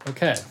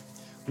 Okay.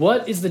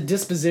 What is the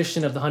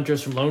disposition of the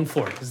hunters from Lone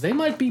Fort? Because they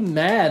might be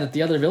mad at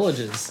the other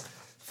villages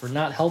for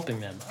not helping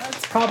them.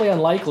 It's probably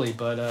unlikely,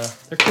 but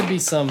there could be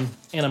some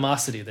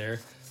animosity there.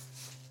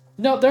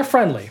 No, they're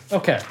friendly.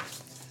 Okay.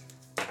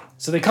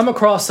 So they come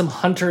across some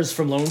hunters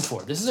from Lone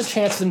Fort. This is a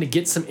chance for them to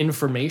get some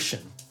information.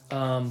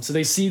 So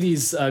they see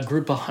these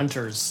group of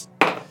hunters.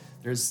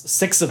 There's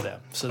 6 of them.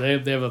 So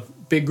they have a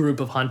big group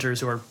of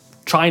hunters who are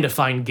trying to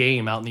find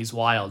game out in these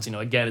wilds.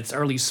 Again, it's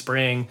early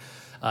spring.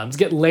 It's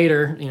getting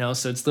later,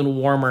 so it's a little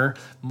warmer.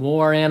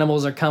 More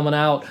animals are coming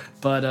out,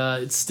 but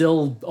it's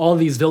still, all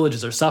these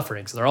villages are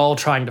suffering, so they're all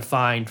trying to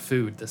find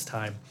food this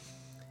time.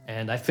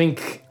 And I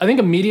think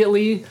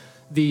immediately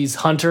these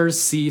hunters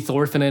see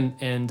Thorfinn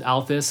and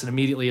Alphys and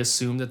immediately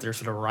assume that they're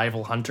sort of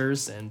rival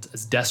hunters, and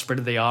as desperate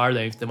as they are,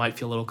 they might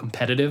feel a little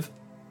competitive.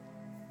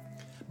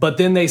 But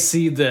then they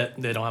see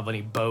that they don't have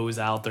any bows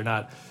out. They're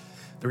not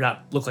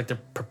look like they're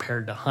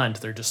prepared to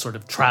hunt. They're just sort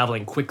of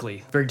traveling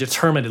quickly, very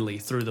determinedly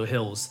through the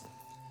hills.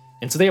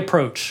 And so they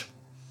approach,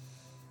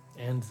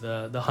 and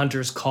the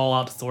hunters call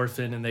out to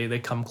Thorfinn, and they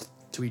come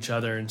to each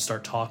other and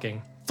start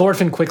talking.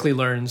 Thorfinn quickly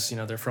learns,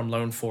 they're from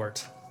Lone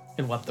Fort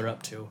and what they're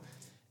up to.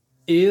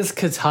 Is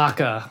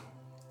Kataka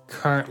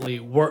currently,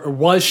 or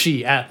was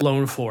she at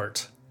Lone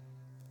Fort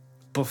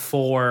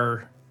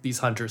before these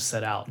hunters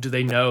set out? Do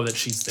they know that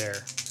she's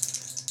there?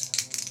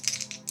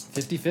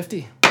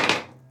 50-50.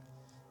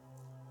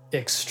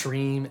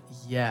 Extreme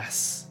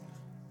yes.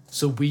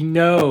 So we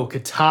know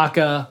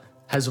Kataka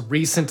has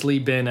recently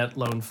been at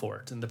Lone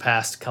Fort in the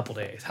past couple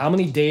days. How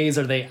many days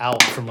are they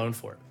out from Lone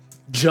Fort?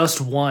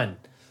 Just one.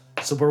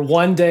 So we're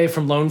 1 day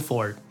from Lone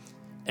Fort,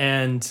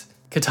 and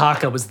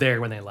Kataka was there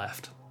when they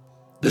left.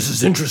 This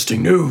is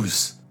interesting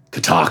news.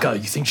 Kataka,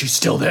 you think she's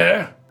still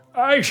there?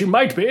 Aye, she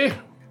might be.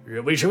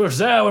 She was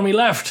there when we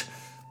left.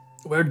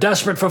 We're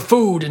desperate for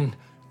food, and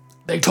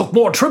they took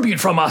more tribute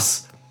from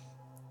us.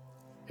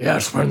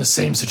 Yes, we're in the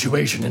same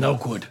situation in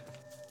Oakwood.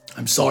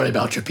 I'm sorry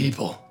about your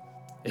people.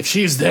 If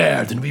she's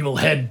there, then we will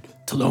head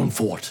to Lone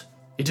Fort.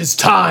 It is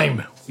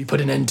time we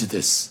put an end to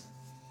this.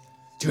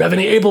 Do you have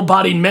any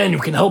able-bodied men who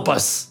can help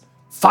us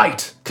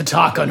fight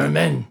Kataka and her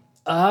men?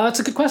 That's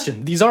a good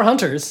question. These are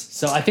hunters,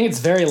 so I think it's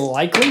very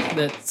likely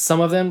that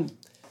some of them,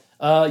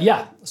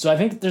 So I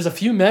think there's a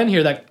few men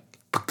here that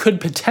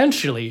could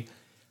potentially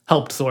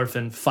help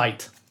Thorfinn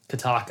fight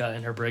Kataka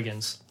and her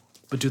brigands.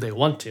 But do they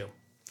want to?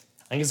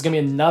 I think it's going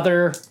to be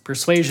another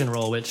persuasion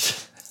roll, which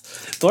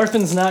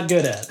Thorfinn's not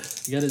good at.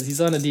 He's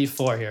on a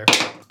D4 here.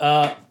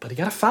 But he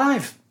got a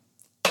 5.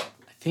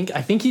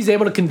 I think he's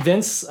able to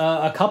convince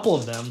a couple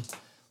of them.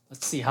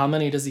 Let's see, how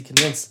many does he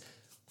convince?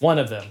 One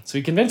of them. So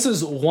he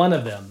convinces one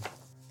of them.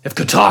 If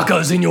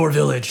Kataka is in your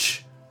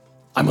village,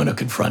 I'm going to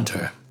confront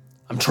her.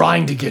 I'm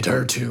trying to get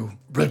her to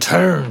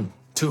return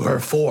to her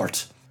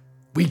fort.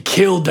 We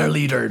killed their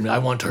leader, and I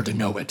want her to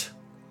know it.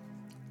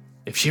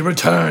 If she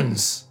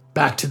returns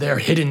back to their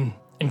hidden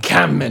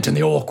encampment in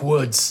the Oak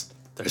Woods,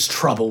 there's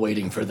trouble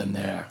waiting for them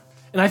there.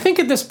 And I think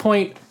at this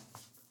point,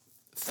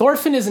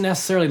 Thorfinn isn't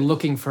necessarily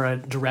looking for a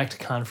direct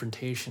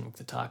confrontation with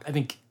Kataka. I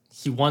think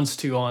he wants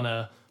to on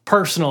a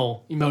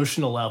personal,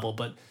 emotional level,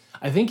 but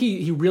I think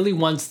he really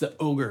wants the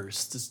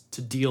ogres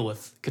to deal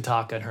with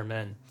Kataka and her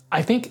men.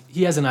 I think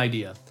he has an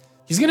idea.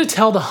 He's going to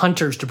tell the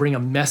hunters to bring a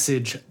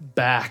message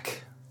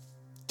back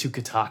to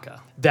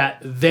Kataka that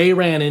they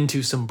ran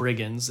into some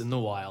brigands in the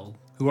wild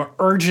who are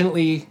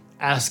urgently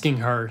asking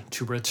her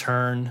to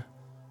return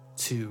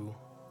to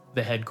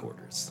the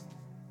headquarters.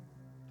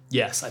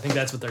 Yes, I think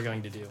that's what they're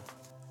going to do.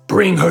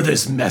 Bring her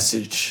this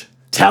message.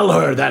 Tell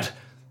her that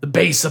the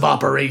base of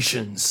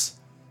operations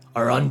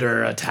are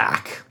under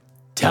attack.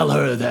 Tell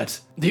her that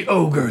the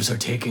ogres are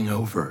taking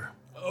over.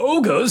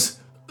 Ogres?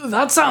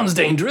 That sounds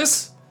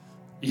dangerous.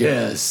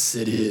 Yes,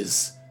 it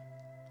is.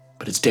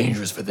 But it's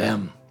dangerous for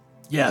them.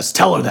 Yes,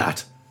 tell her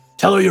that.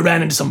 Tell her you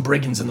ran into some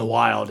brigands in the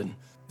wild and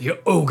the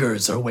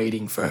ogres are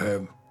waiting for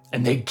her.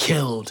 And they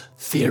killed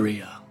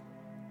Theria.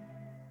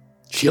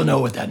 She'll know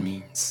what that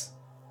means.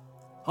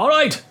 All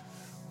right.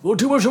 We'll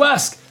do what you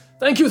ask.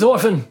 Thank you,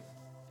 Thorfinn.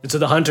 And so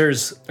the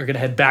hunters are going to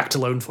head back to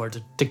Lone Fort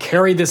to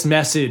carry this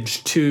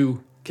message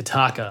to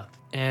Kataka.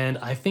 And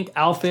I think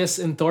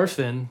Alphys and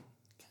Thorfinn,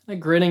 kind of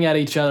grinning at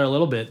each other a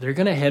little bit, they're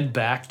going to head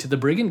back to the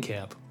brigand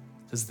camp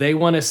because they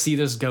want to see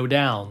this go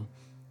down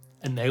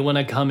and they want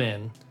to come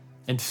in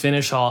and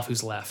finish off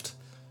who's left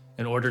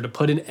in order to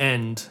put an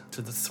end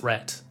to the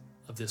threat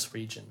of this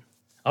region.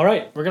 All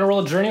right, we're going to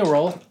roll a journey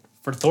roll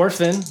for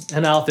Thorfinn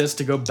and Alphys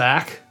to go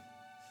back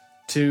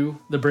to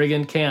the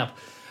brigand camp.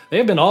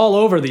 They've been all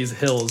over these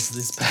hills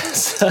these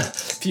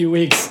past few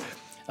weeks.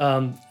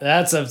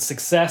 That's a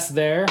success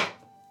there.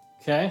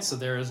 Okay, so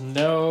there is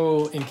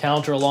no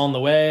encounter along the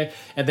way,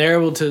 and they're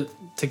able to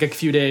take a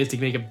few days to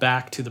make it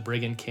back to the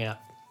brigand camp.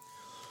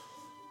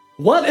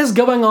 What is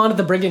going on at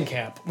the brigand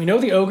camp? We know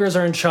the ogres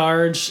are in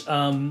charge.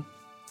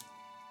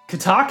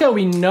 Kataka,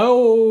 we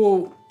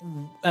know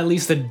at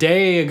least a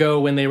day ago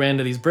when they ran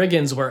to these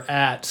brigands, were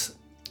at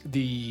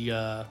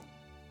the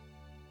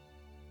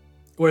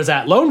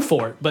Lone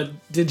Fort. But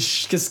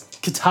has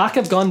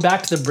Kataka gone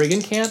back to the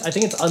brigand camp? I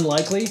think it's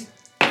unlikely.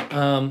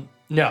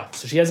 No,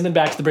 so she hasn't been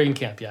back to the brigand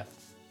camp yet.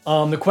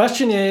 The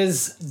question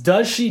is,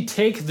 does she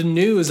take the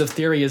news of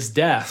Theria's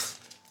death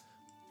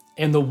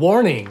and the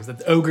warnings that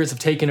the ogres have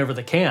taken over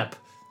the camp?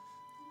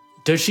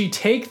 Does she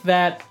take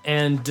that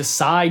and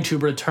decide to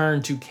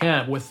return to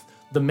camp with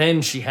the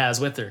men she has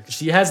with her?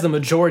 She has the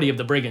majority of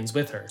the brigands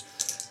with her.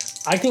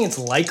 I think it's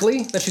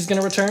likely that she's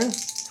going to return.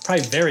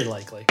 Probably very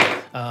likely.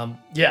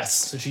 Yes,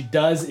 so she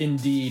does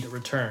indeed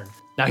return.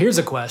 Now here's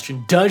a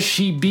question. Does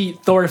she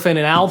beat Thorfinn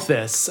and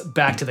Althus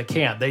back to the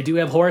camp? They do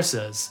have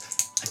horses.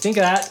 I think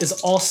that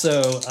is also,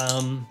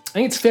 I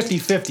think it's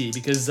 50-50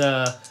 because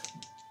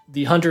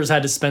the hunters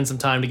had to spend some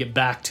time to get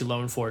back to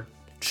Lone Fort,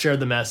 share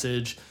the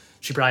message.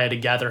 She probably had to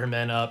gather her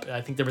men up.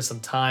 I think there was some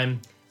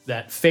time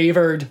that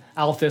favored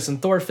Althus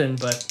and Thorfinn,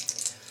 but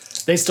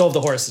they still have the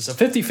horses. So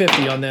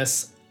 50-50 on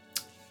this.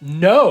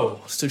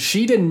 No. So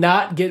she did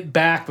not get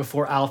back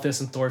before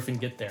Althus and Thorfinn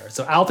get there.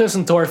 So Althus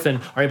and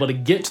Thorfinn are able to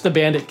get to the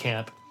bandit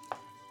camp,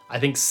 I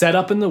think set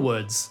up in the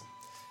woods.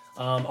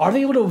 Are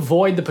they able to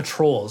avoid the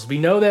patrols? We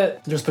know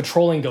that there's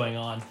patrolling going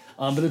on.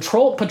 But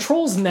the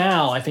patrols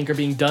now, I think, are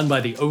being done by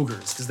the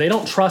ogres because they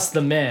don't trust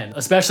the men,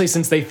 especially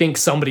since they think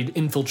somebody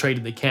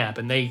infiltrated the camp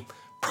and they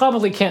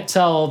probably can't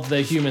tell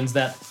the humans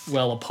that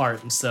well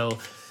apart. And so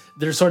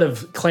they're sort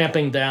of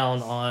clamping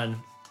down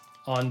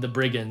on the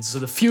brigands. So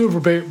the few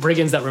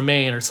brigands that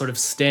remain are sort of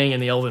staying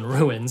in the elven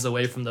ruins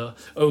away from the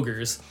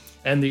ogres.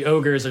 And the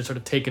ogres are sort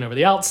of taking over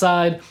the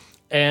outside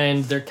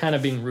and they're kind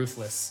of being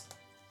ruthless.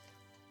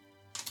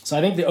 So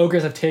I think the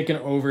ogres have taken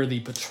over the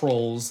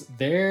patrols.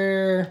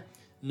 Their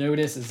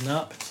notice is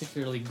not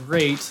particularly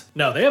great.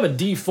 No, they have a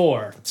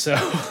D4. So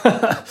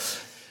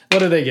what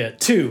do they get?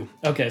 2.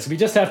 Okay, so we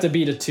just have to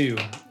beat a 2.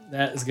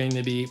 That is going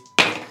to be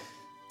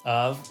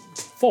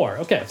 4.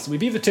 Okay, so we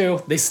beat the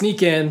 2. They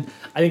sneak in.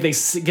 I think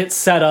they get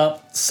set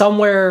up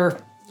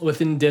somewhere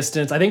within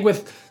distance. I think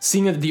with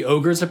seeing that the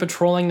ogres are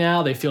patrolling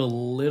now, they feel a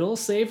little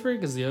safer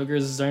because the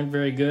ogres aren't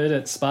very good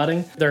at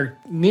spotting. They're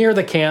near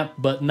the camp,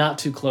 but not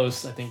too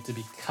close, I think, to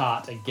be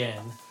caught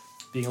again.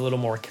 Being a little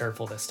more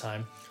careful this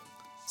time.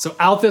 So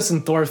Althus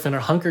and Thorfinn are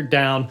hunkered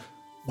down,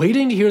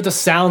 waiting to hear the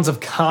sounds of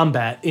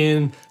combat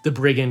in the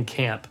brigand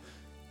camp,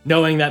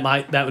 knowing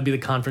that would be the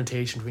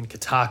confrontation between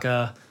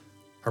Kataka,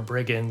 her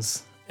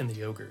brigands, and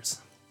the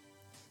ogres.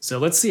 So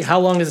let's see, how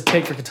long does it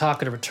take for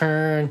Kataka to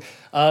return?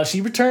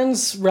 She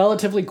returns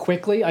relatively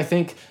quickly. I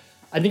think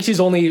she's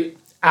only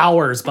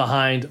hours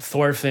behind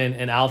Thorfinn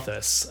and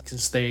Althus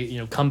because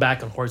they come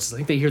back on horses. I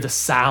think they hear the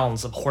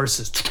sounds of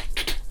horses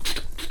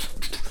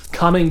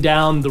coming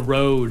down the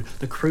road,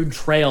 the crude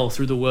trail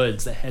through the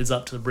woods that heads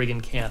up to the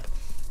brigand camp.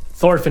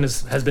 Thorfinn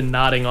has been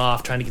nodding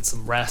off, trying to get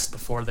some rest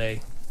before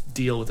they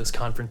deal with this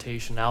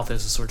confrontation. Althus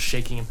is sort of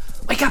shaking him.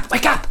 Wake up,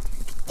 wake up!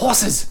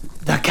 Horses,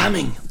 they're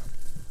coming.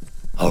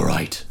 All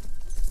right,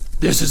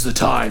 this is the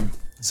time.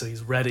 So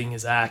he's readying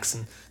his axe,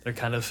 and they're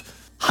kind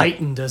of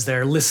heightened as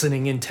they're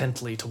listening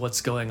intently to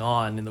what's going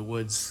on in the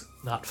woods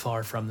not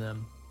far from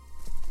them.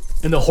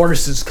 And the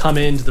horses come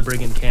into the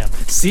brigand camp,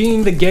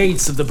 seeing the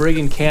gates of the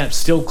brigand camp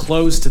still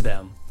closed to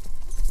them,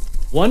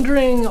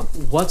 wondering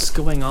what's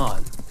going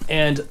on.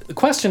 And the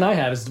question I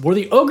have is, were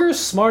the ogres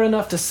smart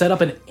enough to set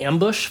up an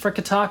ambush for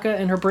Kataka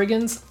and her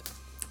brigands?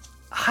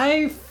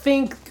 I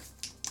think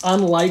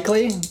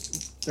unlikely.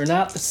 They're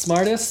not the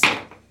smartest,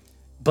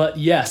 but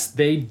yes,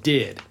 they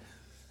did.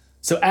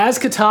 So as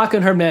Kataka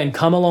and her men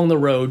come along the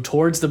road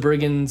towards the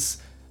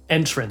brigands'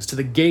 entrance to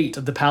the gate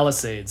of the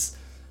palisades,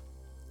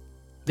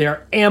 they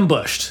are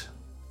ambushed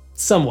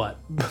somewhat.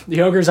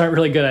 The ogres aren't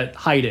really good at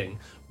hiding,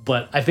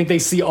 but I think they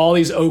see all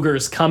these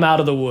ogres come out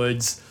of the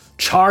woods,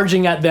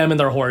 charging at them and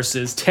their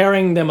horses,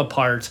 tearing them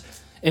apart,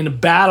 and a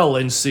battle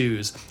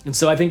ensues. And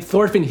so I think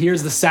Thorfinn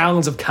hears the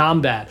sounds of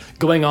combat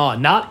going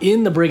on, not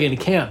in the brigand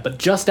camp, but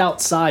just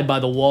outside by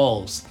the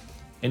walls.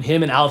 And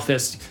him and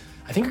Althus,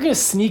 I think, are going to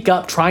sneak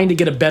up, trying to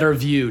get a better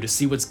view to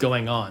see what's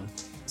going on.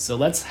 So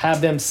let's have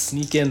them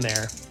sneak in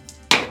there.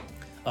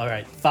 All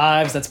right,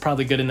 5s, that's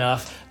probably good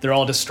enough. They're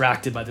all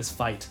distracted by this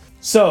fight.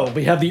 So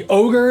we have the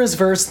ogres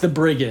versus the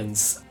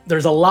brigands.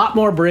 There's a lot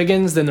more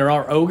brigands than there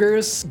are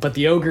ogres, but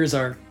the ogres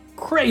are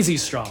crazy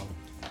strong.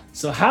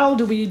 So how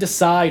do we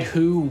decide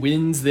who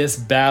wins this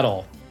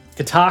battle?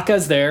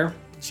 Kataka's there.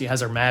 She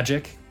has her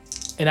magic.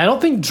 And I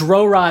don't think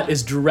Drorot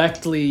is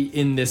directly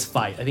in this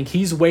fight. I think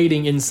he's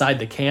waiting inside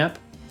the camp,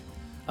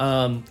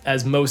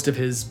 as most of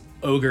his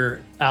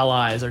ogre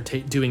allies are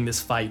doing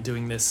this fight,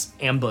 doing this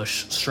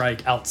ambush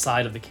strike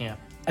outside of the camp.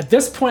 At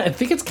this point, I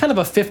think it's kind of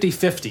a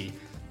 50-50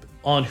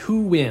 on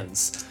who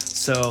wins.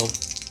 So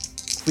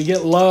if we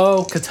get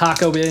low,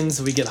 Kataka wins.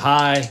 If we get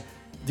high,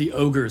 the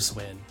ogres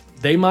win.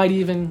 They might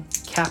even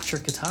capture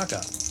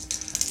Kataka.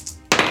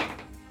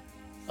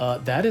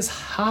 That is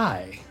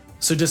high.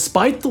 So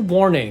despite the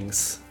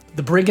warnings,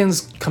 the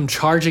brigands come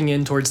charging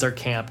in towards their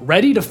camp,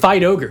 ready to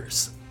fight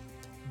ogres.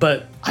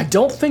 But I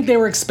don't think they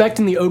were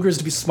expecting the ogres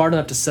to be smart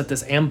enough to set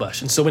this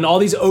ambush. And so when all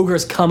these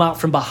ogres come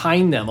out from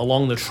behind them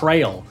along the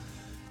trail,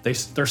 they're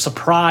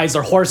surprised.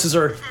 Their horses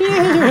are...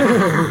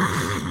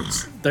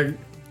 they're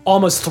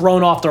almost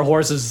thrown off their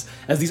horses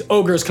as these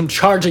ogres come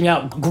charging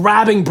out,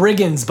 grabbing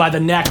brigands by the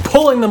neck,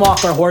 pulling them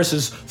off their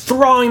horses,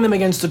 throwing them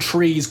against the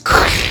trees,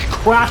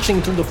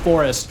 crashing through the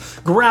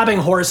forest, grabbing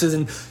horses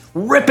and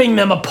ripping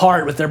them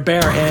apart with their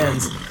bare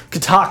hands.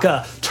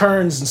 Kataka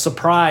turns in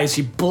surprise.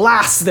 She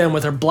blasts them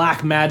with her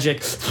black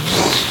magic,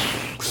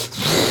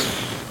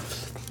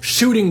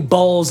 shooting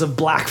balls of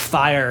black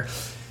fire,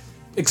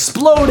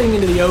 exploding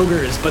into the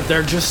ogres, but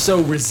they're just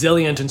so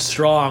resilient and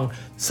strong.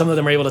 Some of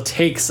them are able to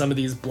take some of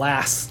these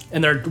blasts,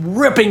 and they're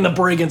ripping the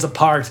brigands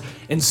apart,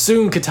 and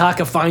soon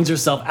Kataka finds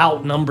herself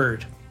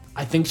outnumbered.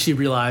 I think she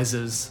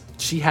realizes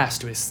she has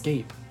to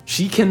escape.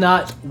 She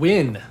cannot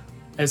win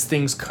as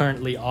things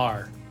currently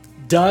are.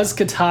 Does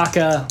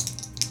Kataka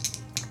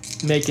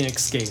make an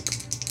escape?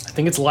 I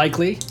think it's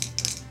likely.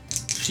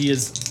 She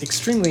is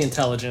extremely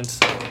intelligent.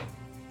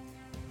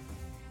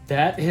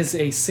 That is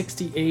a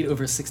 68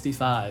 over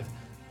 65.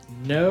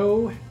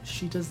 No,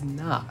 she does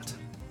not.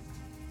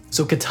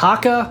 So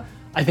Kataka,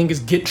 I think,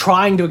 is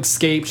trying to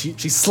escape.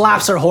 She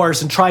slaps her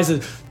horse and tries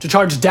to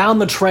charge down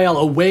the trail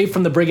away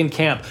from the brigand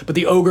camp, but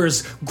the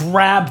ogres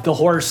grab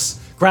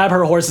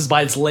her horses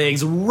by its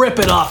legs, rip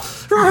it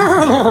off,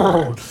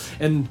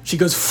 and she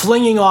goes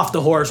flinging off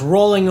the horse,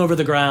 rolling over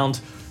the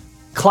ground,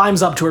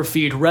 climbs up to her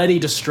feet, ready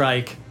to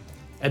strike,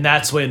 and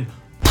that's when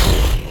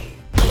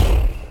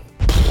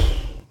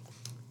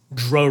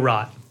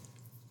Drorot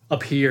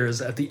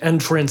appears at the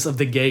entrance of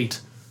the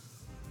gate.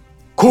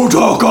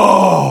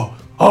 Kataka!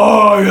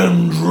 I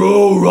am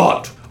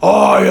Drorot.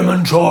 I am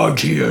in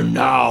charge here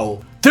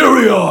now.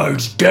 Theria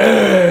is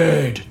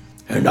dead,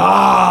 and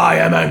I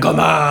am in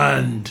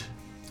command.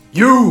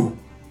 You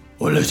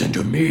will listen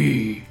to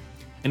me.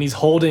 And he's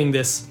holding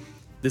this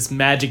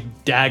magic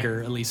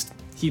dagger, at least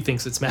he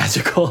thinks it's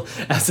magical,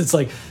 as it's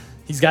like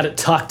he's got it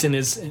tucked in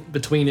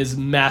between his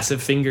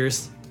massive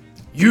fingers.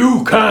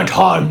 You can't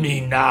harm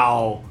me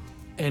now.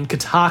 And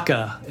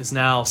Kataka is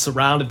now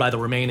surrounded by the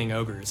remaining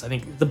ogres. I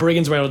think the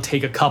brigands were able to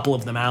take a couple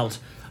of them out,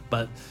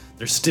 but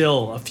there's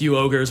still a few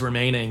ogres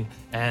remaining,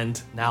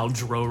 and now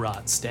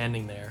Drorot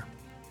standing there.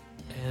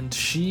 And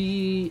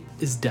she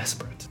is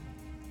desperate.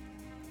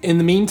 In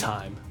the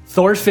meantime,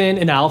 Thorfinn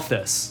and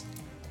Althus,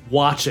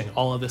 watching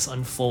all of this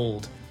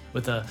unfold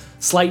with a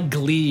slight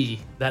glee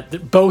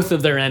that both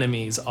of their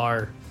enemies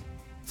are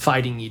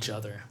fighting each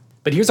other.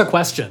 But here's a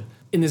question.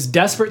 In this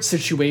desperate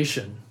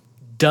situation,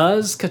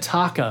 does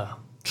Kataka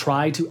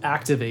try to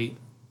activate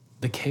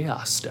the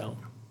Chaos Stone?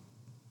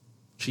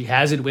 She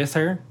has it with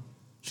her.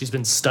 She's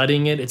been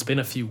studying it. It's been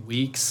a few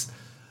weeks.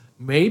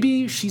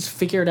 Maybe she's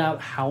figured out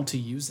how to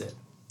use it.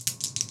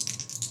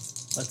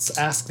 Let's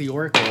ask the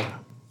Oracle.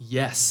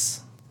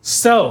 Yes.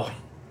 So,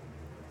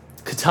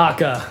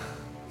 Kataka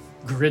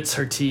grits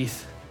her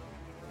teeth.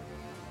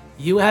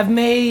 You have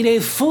made a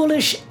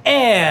foolish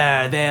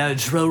error there,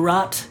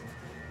 Drorot.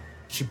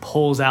 She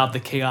pulls out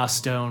the Chaos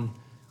Stone.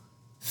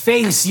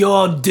 Face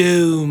your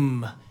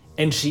doom!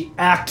 And she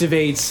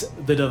activates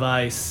the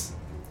device.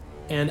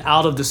 And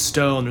out of the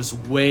stone, there's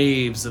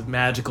waves of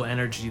magical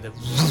energy that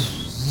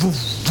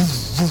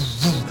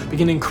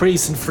begin to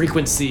increase in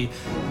frequency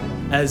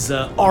as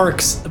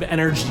arcs of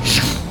energy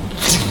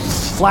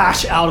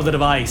flash out of the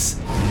device.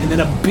 And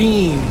then a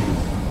beam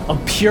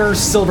of pure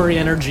silvery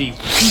energy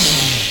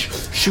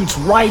shoots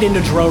right into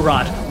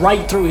Drorot,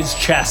 right through his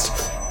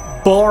chest,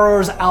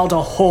 bores out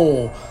a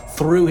hole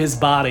through his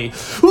body.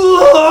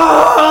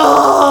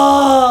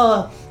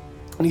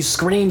 And he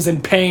screams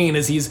in pain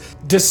as he's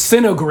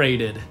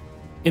disintegrated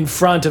in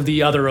front of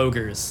the other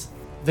ogres.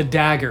 The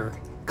dagger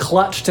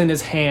clutched in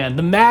his hand,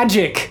 the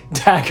magic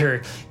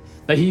dagger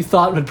that he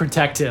thought would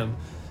protect him,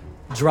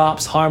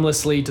 drops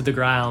harmlessly to the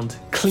ground,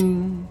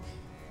 cling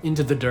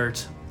into the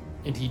dirt,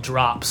 and he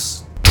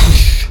drops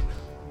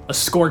a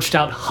scorched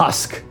out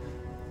husk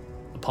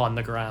upon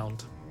the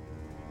ground.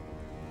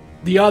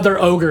 The other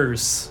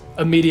ogres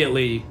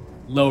immediately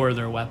lower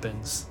their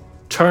weapons,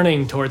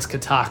 turning towards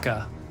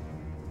Kataka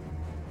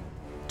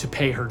to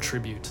pay her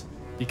tribute,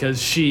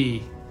 because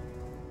she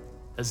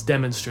has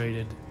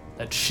demonstrated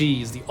that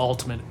she is the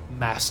ultimate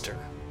master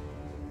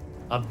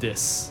of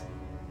this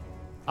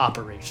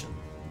operation.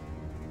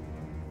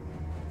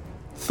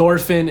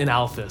 Thorfinn and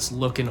Althus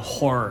look in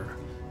horror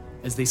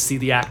as they see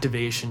the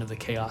activation of the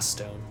Chaos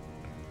Stone.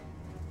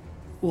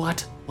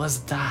 What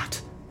was that?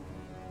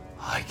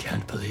 I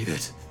can't believe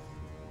it.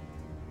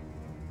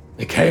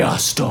 The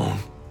Chaos Stone.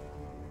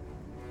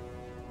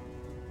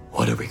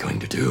 What are we going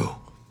to do?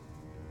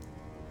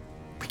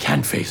 We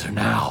can't face her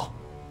now.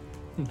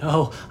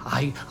 No,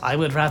 I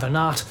would rather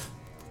not.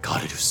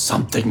 Gotta do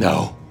something,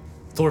 though.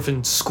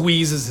 Thorfinn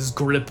squeezes his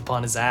grip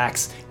upon his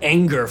axe,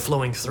 anger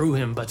flowing through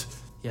him, but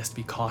he has to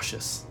be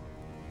cautious.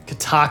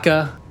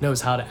 Kataka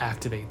knows how to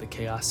activate the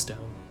Chaos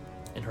Stone,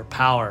 and her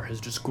power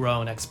has just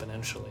grown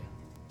exponentially.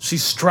 She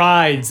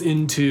strides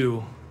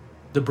into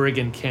the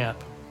brigand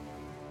camp.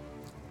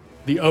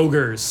 The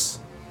ogres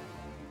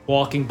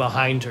walking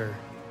behind her,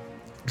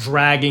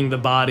 dragging the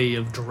body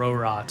of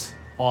Drorot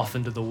off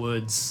into the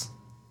woods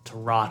to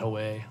rot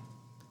away.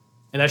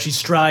 And as she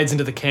strides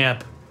into the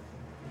camp,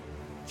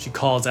 she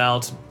calls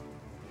out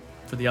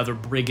for the other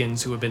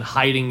brigands who have been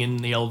hiding in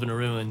the elven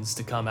ruins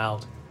to come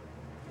out.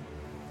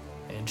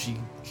 And she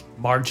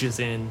marches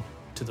in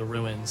to the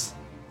ruins,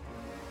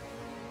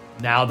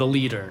 now the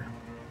leader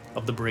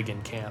of the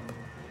brigand camp.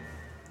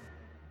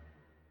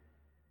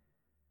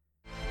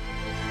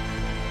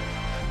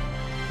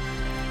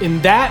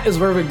 And that is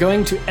where we're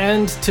going to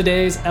end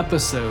today's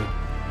episode.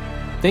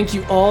 Thank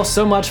you all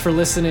so much for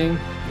listening,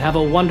 and have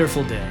a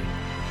wonderful day.